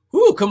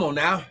 Whoo, come on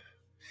now.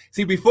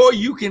 See, before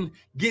you can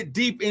get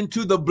deep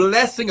into the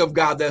blessing of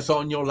God that's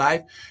on your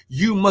life,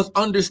 you must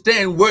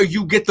understand where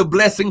you get the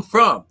blessing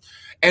from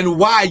and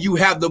why you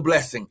have the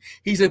blessing.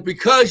 He said,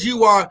 because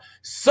you are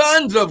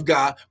sons of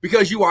God,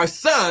 because you are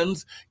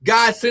sons,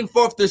 God sent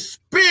forth the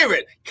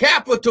Spirit,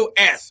 capital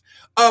S,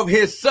 of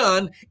his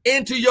son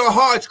into your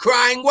hearts,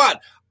 crying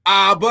what?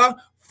 Abba,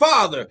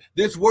 Father.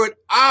 This word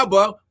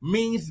Abba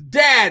means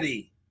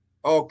daddy.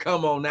 Oh,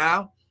 come on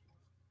now.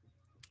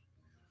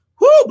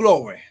 Whoo,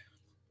 glory.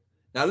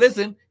 Now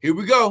listen, here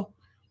we go.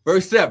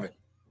 Verse 7.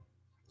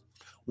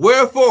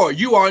 Wherefore,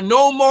 you are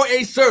no more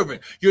a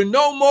servant. You're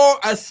no more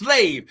a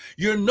slave.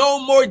 You're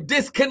no more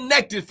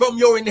disconnected from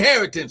your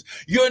inheritance.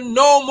 You're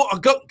no more.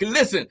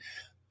 Listen,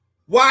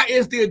 why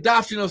is the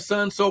adoption of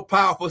sons so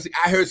powerful? See,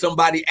 I heard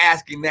somebody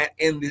asking that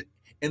in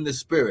the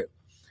spirit.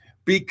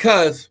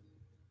 Because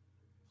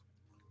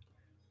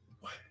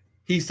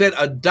he said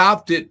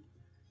adopted.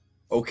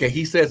 Okay,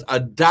 he says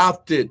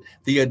adopted,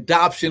 the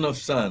adoption of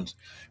sons,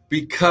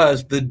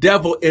 because the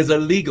devil is a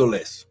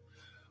legalist.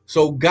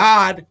 So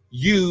God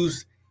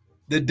used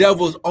the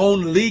devil's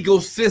own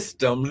legal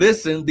system,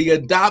 listen, the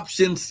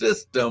adoption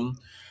system,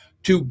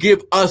 to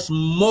give us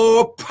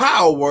more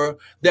power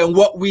than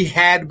what we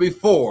had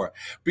before.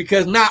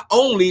 Because not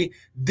only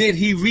did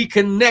he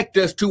reconnect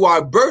us to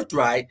our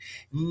birthright,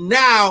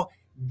 now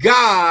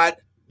God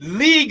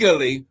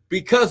legally,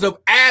 because of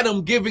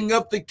Adam giving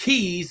up the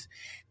keys,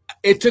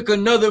 it took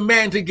another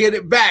man to get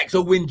it back.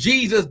 So when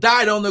Jesus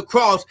died on the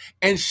cross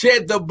and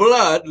shed the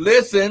blood,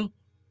 listen,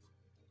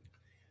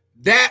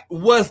 that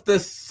was the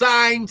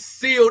sign,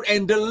 sealed,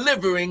 and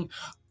delivering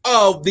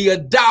of the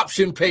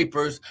adoption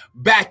papers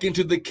back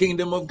into the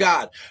kingdom of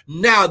God.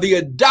 Now, the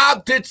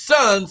adopted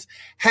sons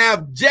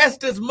have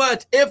just as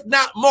much, if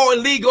not more,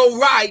 legal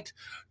right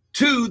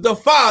to the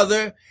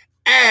Father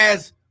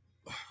as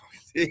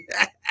the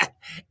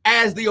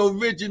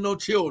original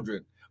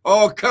children.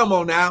 Oh, come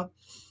on now.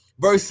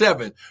 Verse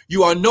 7,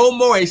 you are no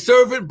more a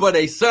servant, but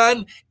a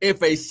son.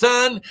 If a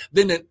son,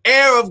 then an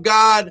heir of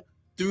God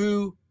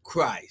through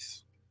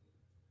Christ.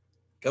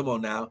 Come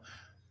on now.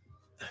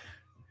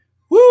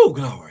 Woo,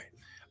 glory.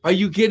 Are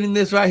you getting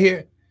this right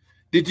here?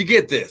 Did you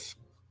get this?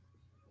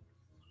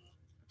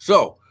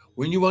 So,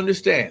 when you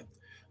understand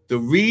the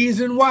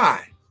reason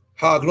why,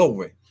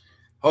 glory.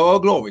 Oh,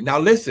 glory. Now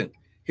listen,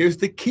 here's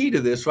the key to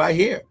this right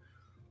here.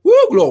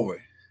 Woo, glory.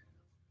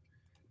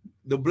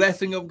 The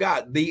blessing of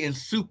God, the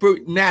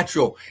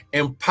supernatural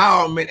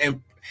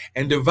empowerment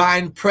and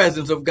divine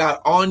presence of God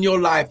on your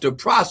life to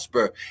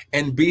prosper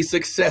and be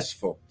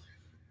successful.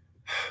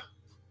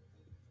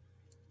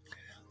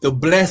 The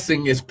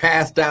blessing is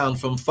passed down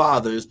from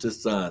fathers to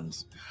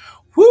sons.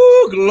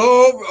 Whoo,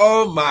 glory.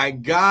 Oh, my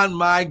God,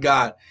 my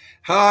God.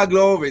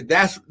 Glory.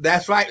 That's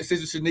right,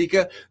 Sister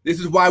Shanika. This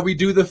is why we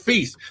do the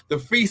feast. The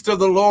feast of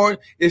the Lord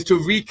is to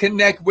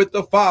reconnect with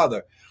the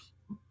Father.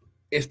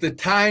 It's the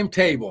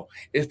timetable.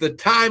 It's the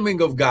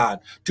timing of God.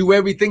 To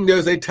everything,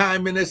 there's a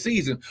time and a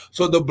season.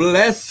 So the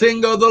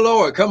blessing of the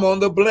Lord. Come on,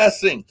 the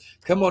blessing.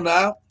 Come on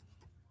now.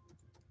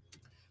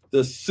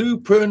 The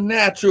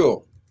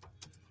supernatural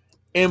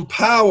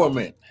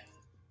empowerment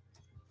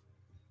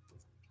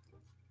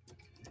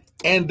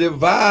and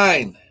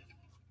divine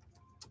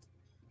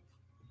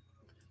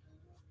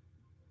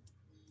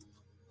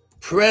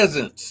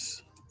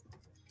presence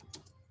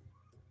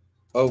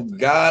of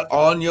God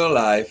on your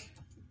life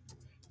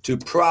to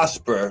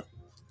prosper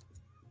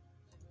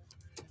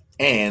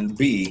and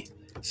be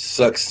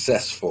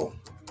successful.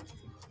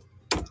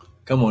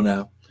 Come on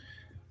now.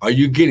 Are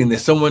you getting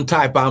this? Someone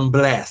type, I'm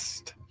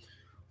blessed.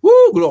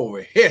 Woo,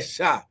 glory.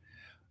 Hesha.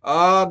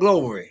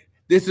 Glory.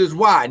 This is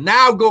why.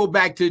 Now go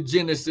back to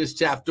Genesis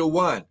chapter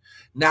 1.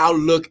 Now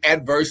look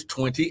at verse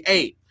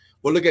 28.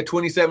 We'll look at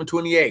 27,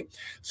 28.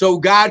 So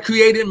God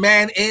created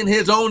man in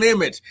his own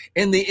image.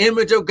 In the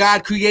image of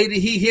God created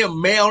he him,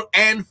 male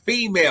and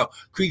female.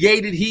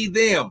 Created he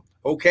them.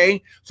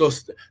 Okay? So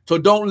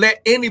don't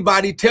let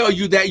anybody tell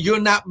you that you're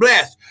not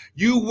blessed.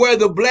 You wear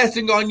the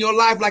blessing on your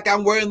life like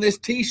I'm wearing this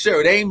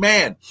t-shirt.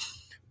 Amen.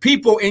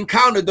 People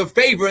encounter the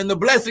favor and the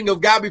blessing of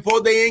God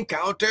before they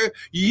encounter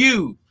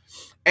you.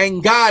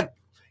 And God,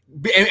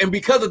 and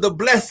because of the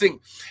blessing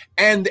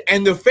and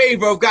the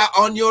favor of God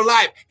on your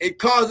life, it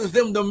causes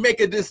them to make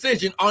a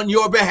decision on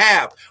your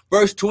behalf.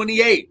 Verse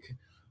 28.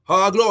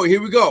 Glory.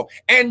 Here we go.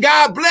 And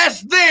God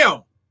blessed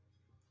them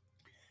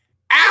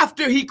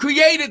after he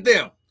created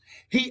them.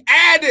 He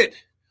added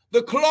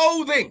the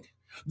clothing,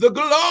 the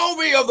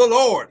glory of the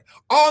Lord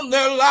on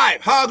their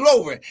life.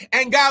 Glory.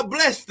 And God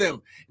blessed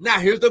them. Now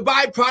here's the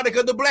byproduct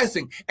of the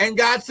blessing. And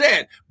God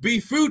said, be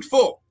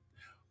fruitful,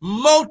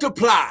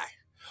 multiply,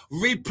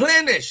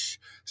 replenish,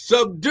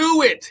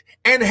 subdue it,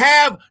 and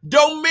have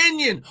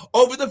dominion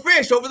over the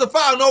fish, over the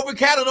fowl, and over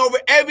cattle, and over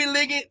every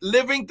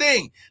living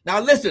thing.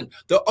 Now listen,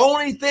 the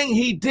only thing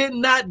he did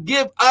not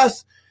give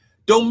us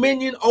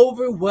dominion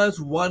over was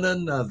one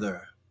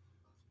another.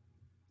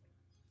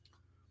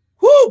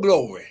 Whoo,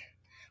 glory.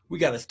 We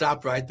got to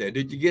stop right there.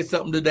 Did you get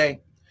something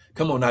today?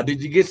 Come on now.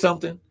 Did you get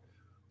something?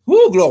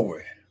 Whoo,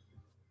 glory.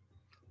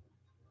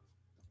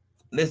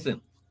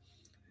 Listen,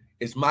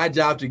 it's my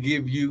job to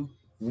give you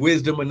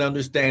wisdom and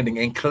understanding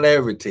and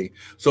clarity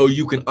so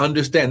you can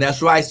understand.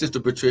 That's right, Sister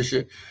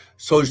Patricia.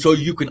 So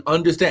you can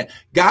understand.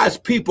 God's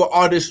people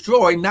are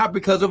destroyed not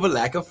because of a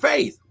lack of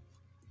faith.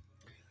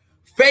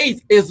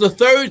 Faith is the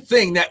third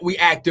thing that we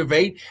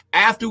activate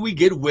after we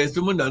get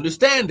wisdom and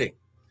understanding.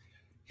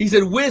 He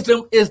said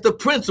wisdom is the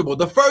principle,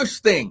 the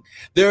first thing.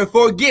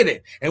 Therefore, get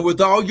it. And with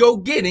all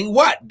your getting,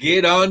 what?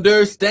 Get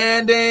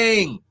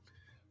understanding.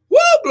 Woo,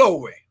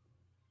 glory.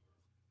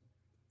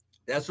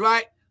 That's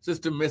right,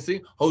 Sister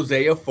Missy.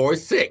 Hosea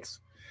 4:6.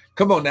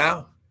 Come on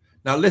now.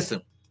 Now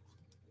listen.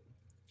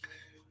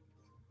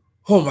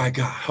 Oh my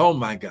God. Oh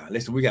my God.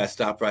 Listen, we got to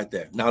stop right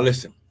there. Now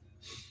listen.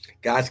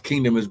 God's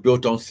kingdom is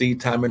built on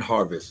seed time and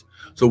harvest.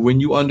 So when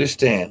you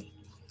understand,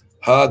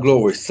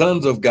 glory,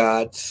 sons of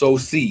God sow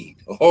seed.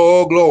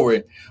 Oh,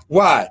 glory.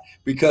 Why?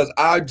 Because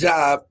our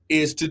job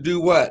is to do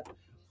what?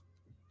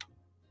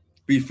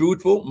 Be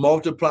fruitful,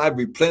 multiply,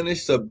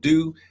 replenish,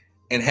 subdue,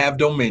 and have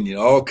dominion.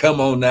 Oh,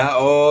 come on now.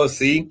 Oh,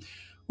 see.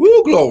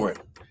 Woo, glory.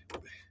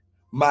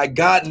 My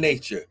God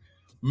nature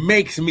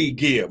makes me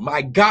give.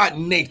 My God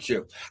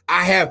nature.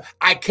 I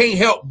can't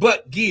help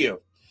but give.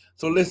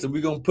 So listen,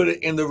 we're going to put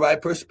it in the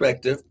right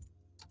perspective.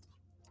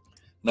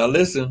 Now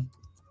listen.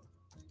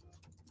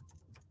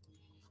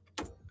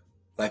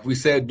 Like we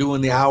said,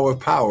 during the hour of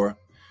power,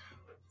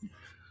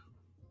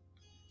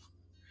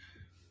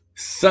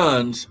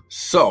 sons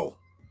sow.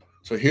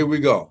 So here we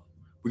go.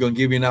 We're going to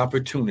give you an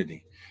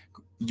opportunity.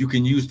 You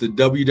can use the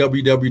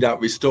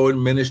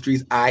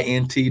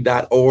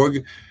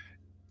www.restoredministriesint.org.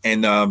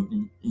 And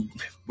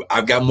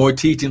I've got more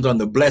teachings on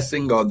the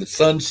blessing, on the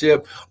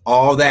sonship,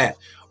 all that.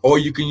 Or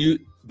you can use,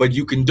 but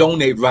you can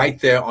donate right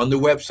there on the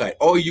website.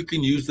 Or you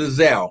can use the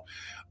Zelle.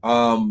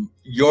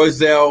 Your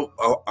Zelle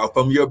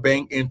from your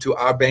bank into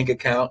our bank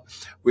account,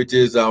 which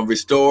is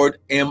restored,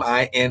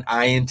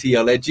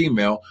 MININTL at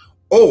Gmail.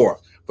 Or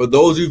for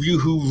those of you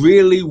who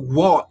really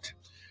want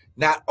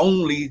not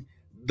only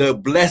the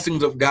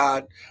blessings of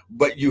God,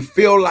 but you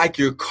feel like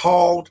you're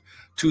called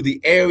to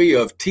the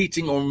area of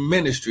teaching or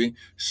ministry,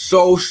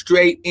 sow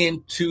straight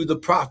into the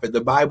prophet.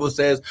 The Bible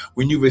says,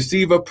 when you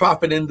receive a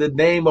prophet in the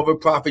name of a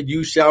prophet,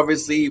 you shall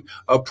receive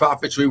a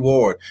prophet's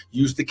reward.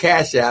 Use the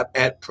Cash App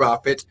at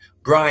Prophet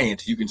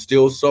Bryant. You can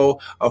still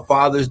sow a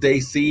Father's Day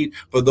seed.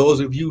 For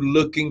those of you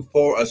looking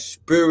for a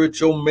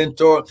spiritual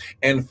mentor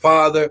and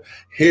father,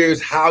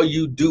 here's how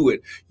you do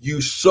it.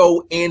 You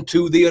sow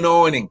into the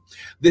anointing.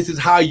 This is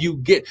how you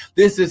get,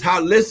 this is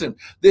how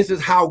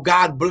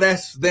God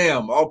bless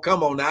them. Oh,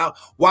 come on now.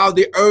 While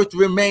the earth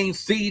remains,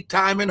 seed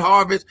time and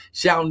harvest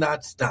shall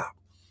not stop.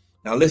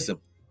 Now listen,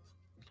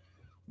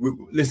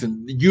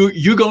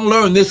 you're going to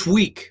learn this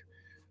week,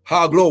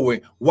 how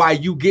glory, why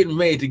you getting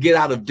ready to get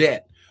out of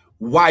debt.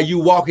 Why you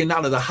walking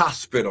out of the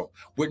hospital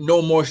with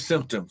no more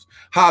symptoms.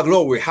 How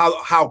glory,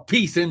 how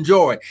peace and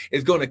joy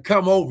is going to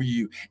come over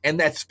you. And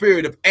that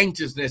spirit of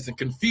anxiousness and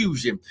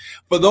confusion.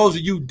 For those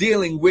of you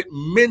dealing with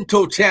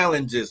mental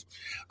challenges,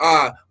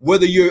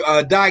 whether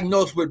you're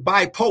diagnosed with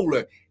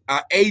bipolar,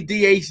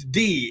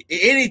 ADHD,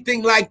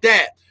 anything like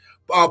that,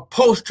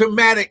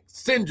 post-traumatic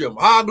syndrome,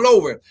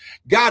 glory,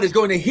 God is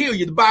going to heal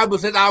you. The Bible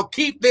says, I'll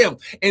keep them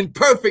in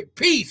perfect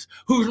peace,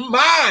 whose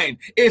mind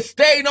is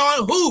stayed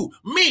on who?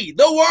 Me,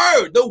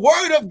 the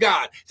word of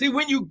God. See,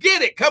 when you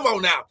get it, come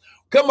on now.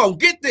 Come on,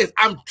 get this.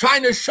 I'm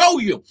trying to show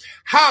you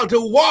how to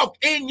walk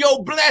in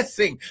your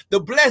blessing. The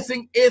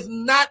blessing is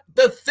not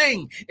the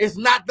thing. It's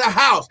not the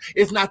house.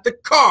 It's not the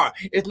car.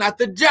 It's not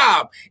the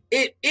job.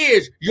 It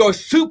is your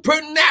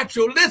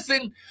supernatural,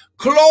 listen,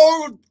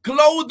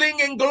 clothing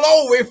and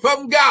glory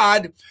from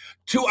God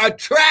to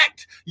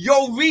attract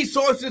your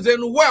resources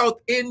and wealth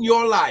in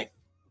your life.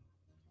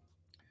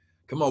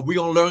 Come on, we're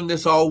going to learn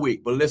this all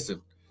week. But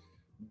listen,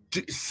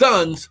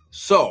 sons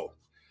sow.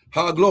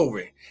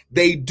 Glory.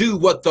 They do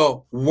what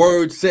the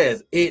word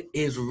says. It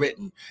is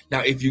written.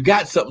 Now, if you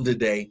got something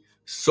today,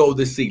 sow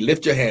the seed.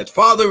 Lift your hands.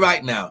 Father,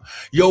 right now,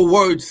 your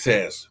word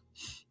says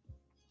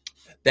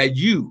that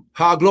you,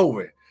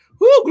 glory,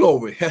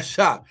 glory,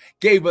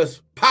 gave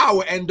us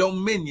power and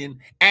dominion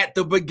at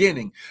the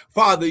beginning.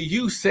 Father,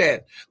 you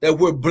said that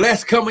we're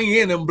blessed coming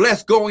in and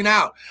blessed going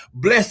out,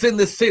 blessed in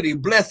the city,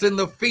 blessed in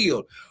the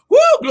field.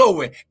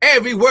 Glory.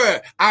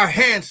 Everywhere our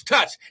hands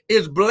touch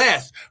is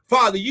blessed.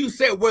 Father, you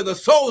said where the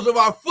soles of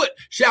our foot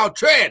shall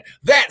tread,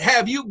 that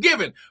have you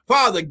given.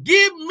 Father,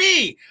 give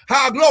me,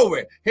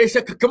 glory. He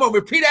said, come on,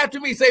 repeat after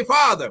me. Say,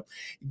 Father,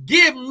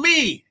 give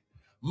me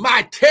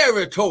my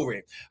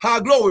territory.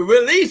 Glory.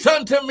 Release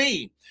unto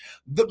me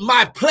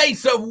my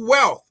place of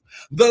wealth,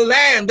 the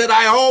land that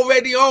I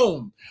already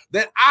own,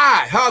 that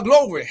I,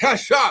 glory,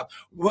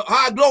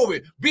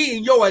 glory,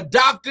 being your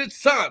adopted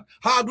son,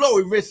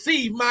 glory,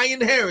 receive my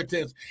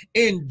inheritance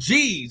in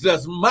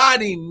Jesus'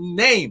 mighty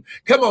name.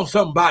 Come on,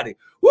 somebody.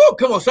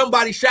 Come on,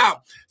 somebody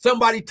shout.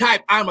 Somebody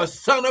type, I'm a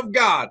son of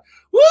God.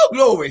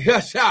 Glory,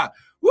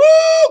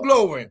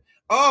 glory.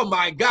 Oh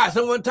my God,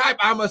 someone type,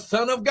 I'm a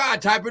son of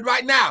God. Type it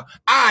right now.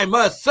 I'm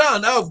a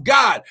son of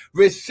God.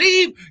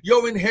 Receive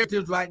your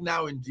inheritance right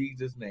now in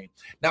Jesus' name.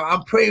 Now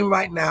I'm praying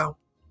right now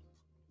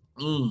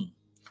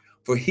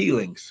for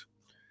healings.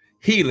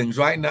 Healings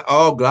right now.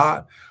 Oh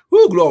God.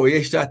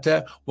 Glory.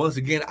 Once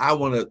again, I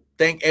want to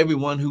thank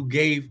everyone who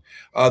gave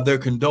their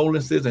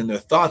condolences and their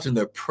thoughts and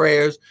their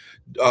prayers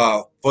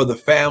for the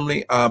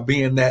family,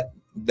 being that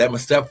my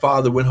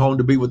stepfather went home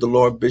to be with the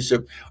Lord,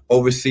 Bishop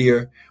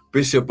Overseer,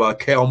 Bishop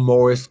Cal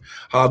Morris,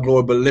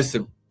 glory. But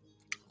listen,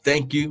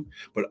 thank you,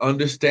 but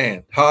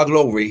understand,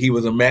 glory, he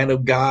was a man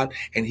of God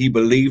and he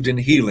believed in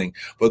healing.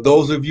 For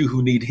those of you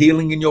who need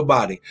healing in your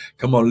body,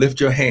 come on, lift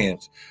your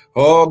hands.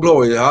 Oh,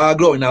 glory,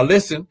 glory. Now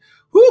listen,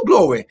 Whoo,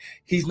 glory.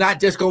 He's not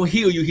just going to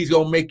heal you. He's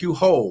going to make you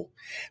whole.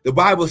 The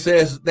Bible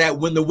says that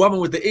when the woman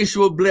with the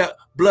issue of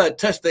blood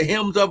touched the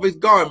hems of his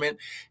garment,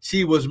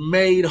 she was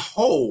made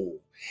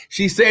whole.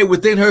 She said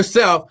within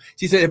herself,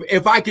 she said,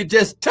 if I could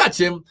just touch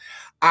him,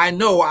 I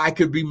know I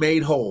could be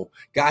made whole.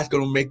 God's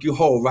going to make you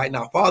whole right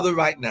now. Father,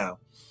 right now,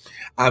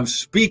 I'm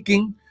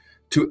speaking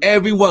to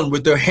everyone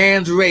with their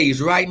hands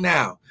raised right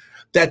now,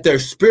 that their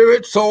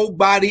spirit, soul,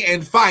 body,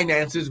 and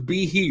finances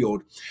be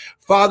healed.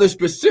 Father,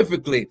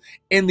 specifically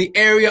in the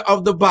area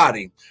of the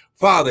body,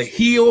 Father,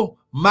 heal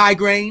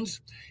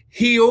migraines,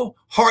 heal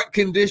heart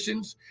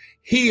conditions,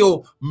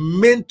 heal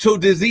mental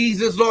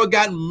diseases, Lord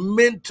God,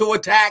 mental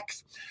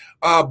attacks,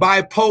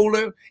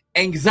 bipolar,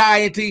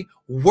 anxiety,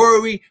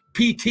 worry,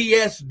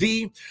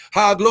 PTSD.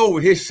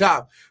 Glory, his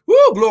shop.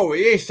 Woo,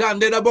 glory,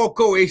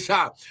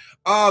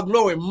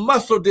 glory,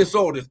 muscle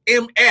disorders,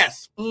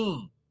 MS,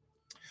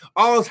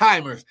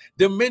 Alzheimer's,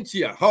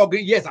 dementia. Oh,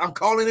 yes, I'm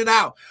calling it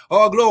out.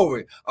 Oh,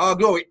 glory. Oh,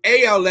 glory.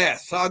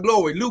 ALS. Oh,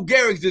 glory. Lou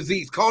Gehrig's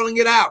disease, calling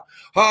it out.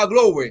 Oh,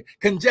 glory.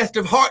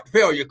 Congestive heart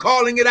failure,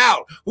 calling it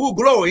out. Ooh,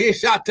 glory. Yes,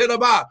 shot to the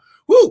bar.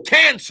 Ooh,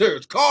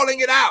 cancers,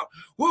 calling it out.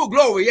 Ooh,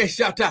 glory. Yes,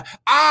 shot to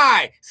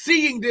eye,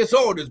 seeing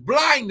disorders,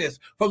 blindness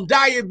from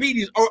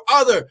diabetes or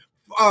other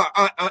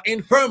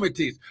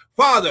infirmities.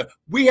 Father,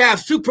 we have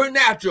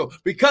supernatural,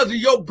 because of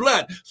your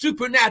blood,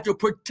 supernatural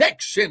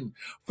protection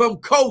from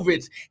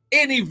COVID,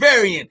 any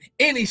variant,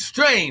 any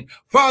strain.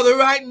 Father,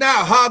 right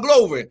now,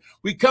 glory,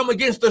 we come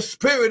against the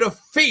spirit of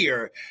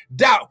fear,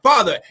 doubt,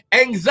 Father,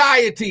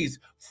 anxieties,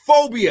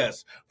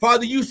 phobias.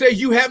 Father, you say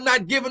you have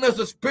not given us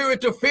a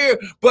spirit of fear,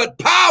 but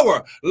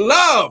power,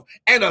 love,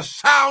 and a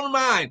sound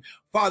mind.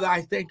 Father,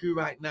 I thank you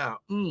right now.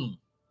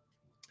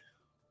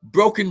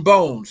 Broken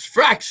bones,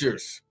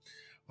 fractures,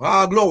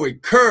 glory,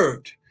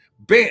 curved,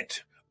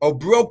 bent, or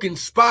broken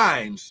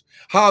spines.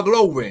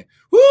 Glory.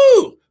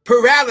 Woo!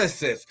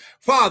 Paralysis.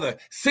 Father,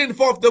 send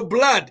forth the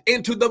blood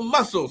into the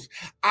muscles.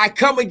 I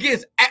come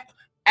against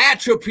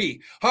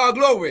atrophy.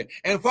 Glory.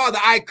 And Father,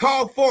 I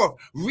call forth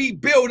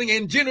rebuilding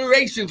and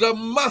generations of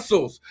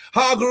muscles.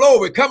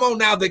 Glory. Come on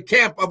now, the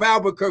camp of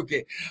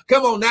Albuquerque.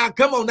 Come on now.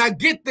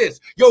 Get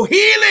this. Your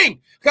healing.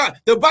 God,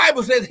 the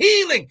Bible says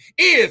healing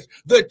is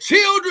the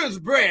children's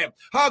bread.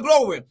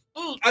 Glory.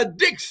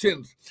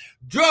 Addictions,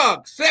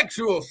 drugs,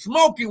 sexual,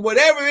 smoking,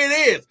 whatever it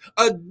is,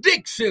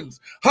 addictions.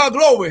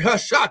 Glory.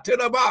 Shot to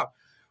the bar.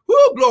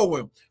 Woo,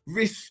 glory.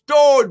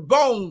 Restored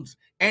bones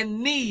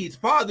and knees.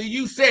 Father,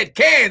 you said,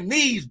 can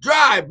these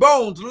dry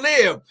bones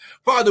live?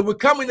 Father, we're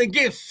coming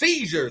against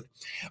seizures.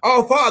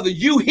 Oh, Father,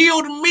 you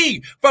healed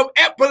me from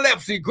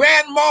epilepsy,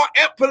 grandma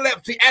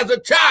epilepsy as a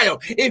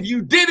child. If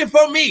you did it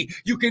for me,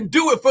 you can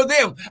do it for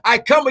them. I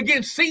come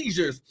against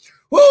seizures.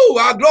 Woo,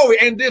 our glory,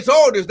 and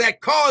disorders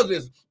that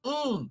causes.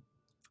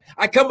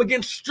 I come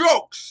against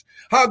strokes.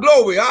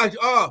 Glory.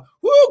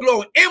 Woo,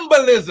 glory.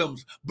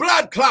 Embolisms,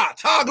 blood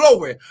clots.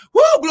 Glory.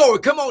 Woo, glory.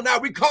 Come on now.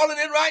 We're calling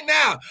it right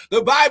now.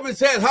 The Bible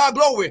says,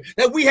 glory,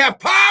 that we have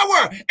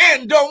power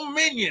and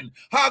dominion.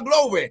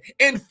 Glory.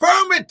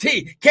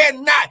 Infirmity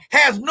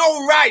has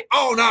no right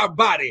on our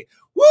body.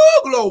 Woo,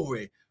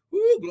 glory.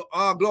 Woo,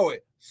 glory.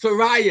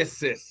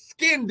 Psoriasis,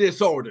 skin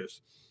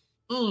disorders,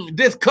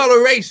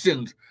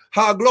 discolorations.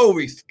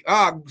 Glory.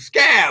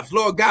 Scabs,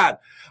 Lord God.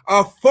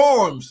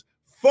 Forms,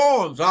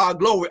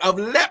 glory, of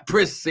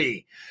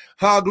leprosy.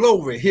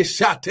 Glory. His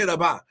shot to the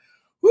bar.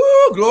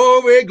 Woo,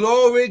 glory,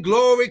 glory,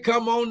 glory.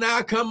 Come on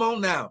now.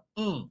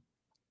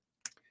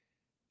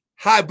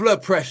 High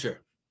blood pressure.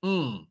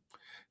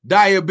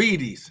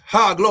 Diabetes.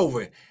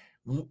 Glory.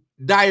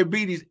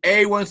 Diabetes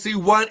A1C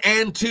 1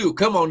 and 2.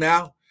 Come on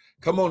now.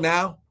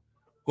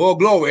 Oh,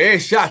 glory.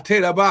 His shot to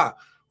the bar.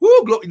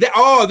 Woo, glory.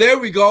 Oh, there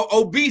we go.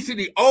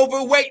 Obesity,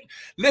 overweight.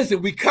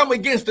 Listen, we come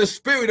against the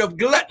spirit of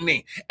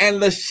gluttony and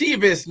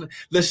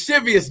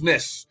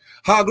lasciviousness.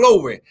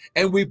 Glory.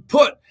 And we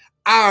put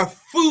our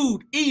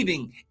food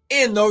eating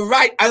in the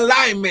right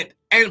alignment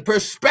and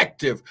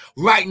perspective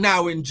right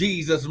now in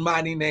Jesus'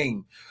 mighty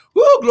name.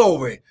 Woo,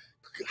 glory.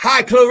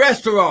 High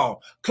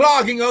cholesterol,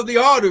 clogging of the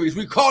arteries.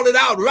 We call it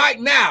out right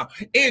now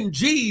in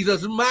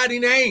Jesus' mighty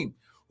name.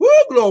 Woo,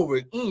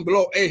 glory.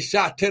 Glory.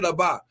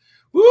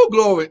 Woo,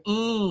 glory.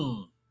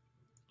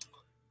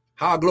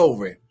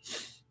 Glory.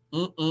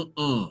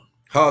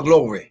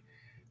 Glory.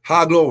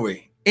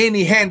 Glory.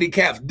 Any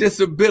handicaps,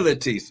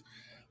 disabilities.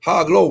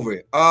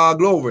 Glory.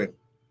 Glory.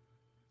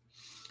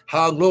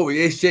 Glory.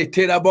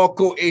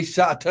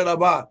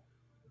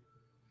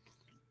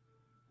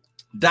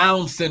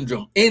 Down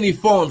syndrome, any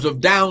forms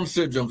of Down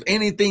syndromes,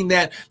 anything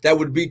that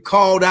would be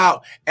called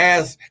out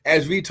as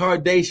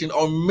retardation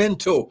or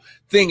mental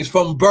things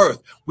from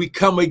birth, we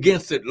come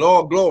against it.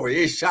 Lord,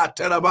 glory.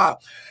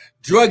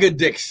 Drug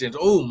addictions.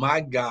 Oh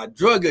my God,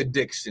 drug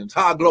addictions.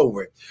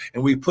 Glory.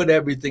 And we put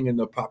everything in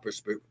the proper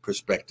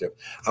perspective.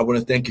 I want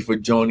to thank you for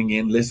joining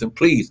in. Listen,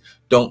 please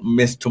don't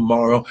miss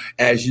tomorrow.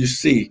 As you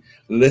see,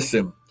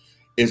 listen,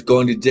 it's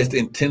going to just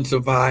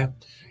intensify.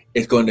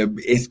 It's going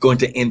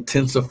to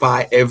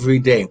intensify every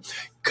day.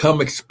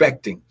 Come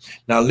expecting.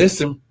 Now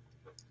listen.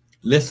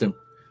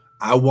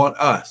 I want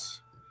us,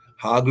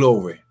 High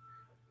glory.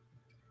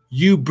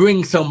 You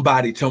bring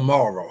somebody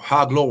tomorrow.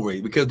 High glory.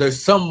 Because there's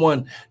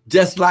someone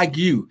just like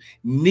you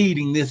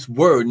needing this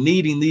word,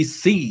 needing these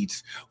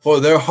seeds for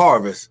their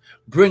harvest.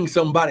 Bring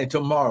somebody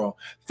tomorrow.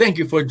 Thank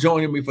you for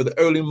joining me for the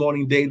early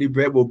morning daily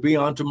bread. We'll be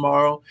on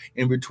tomorrow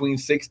in between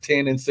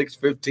 6:10 and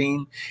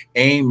 6:15.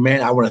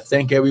 Amen. I want to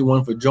thank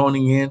everyone for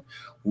joining in.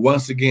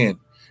 Once again,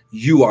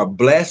 you are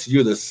blessed.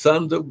 You're the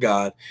sons of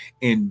God.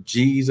 In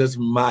Jesus'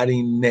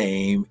 mighty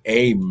name,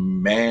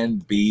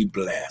 amen. Be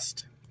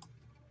blessed.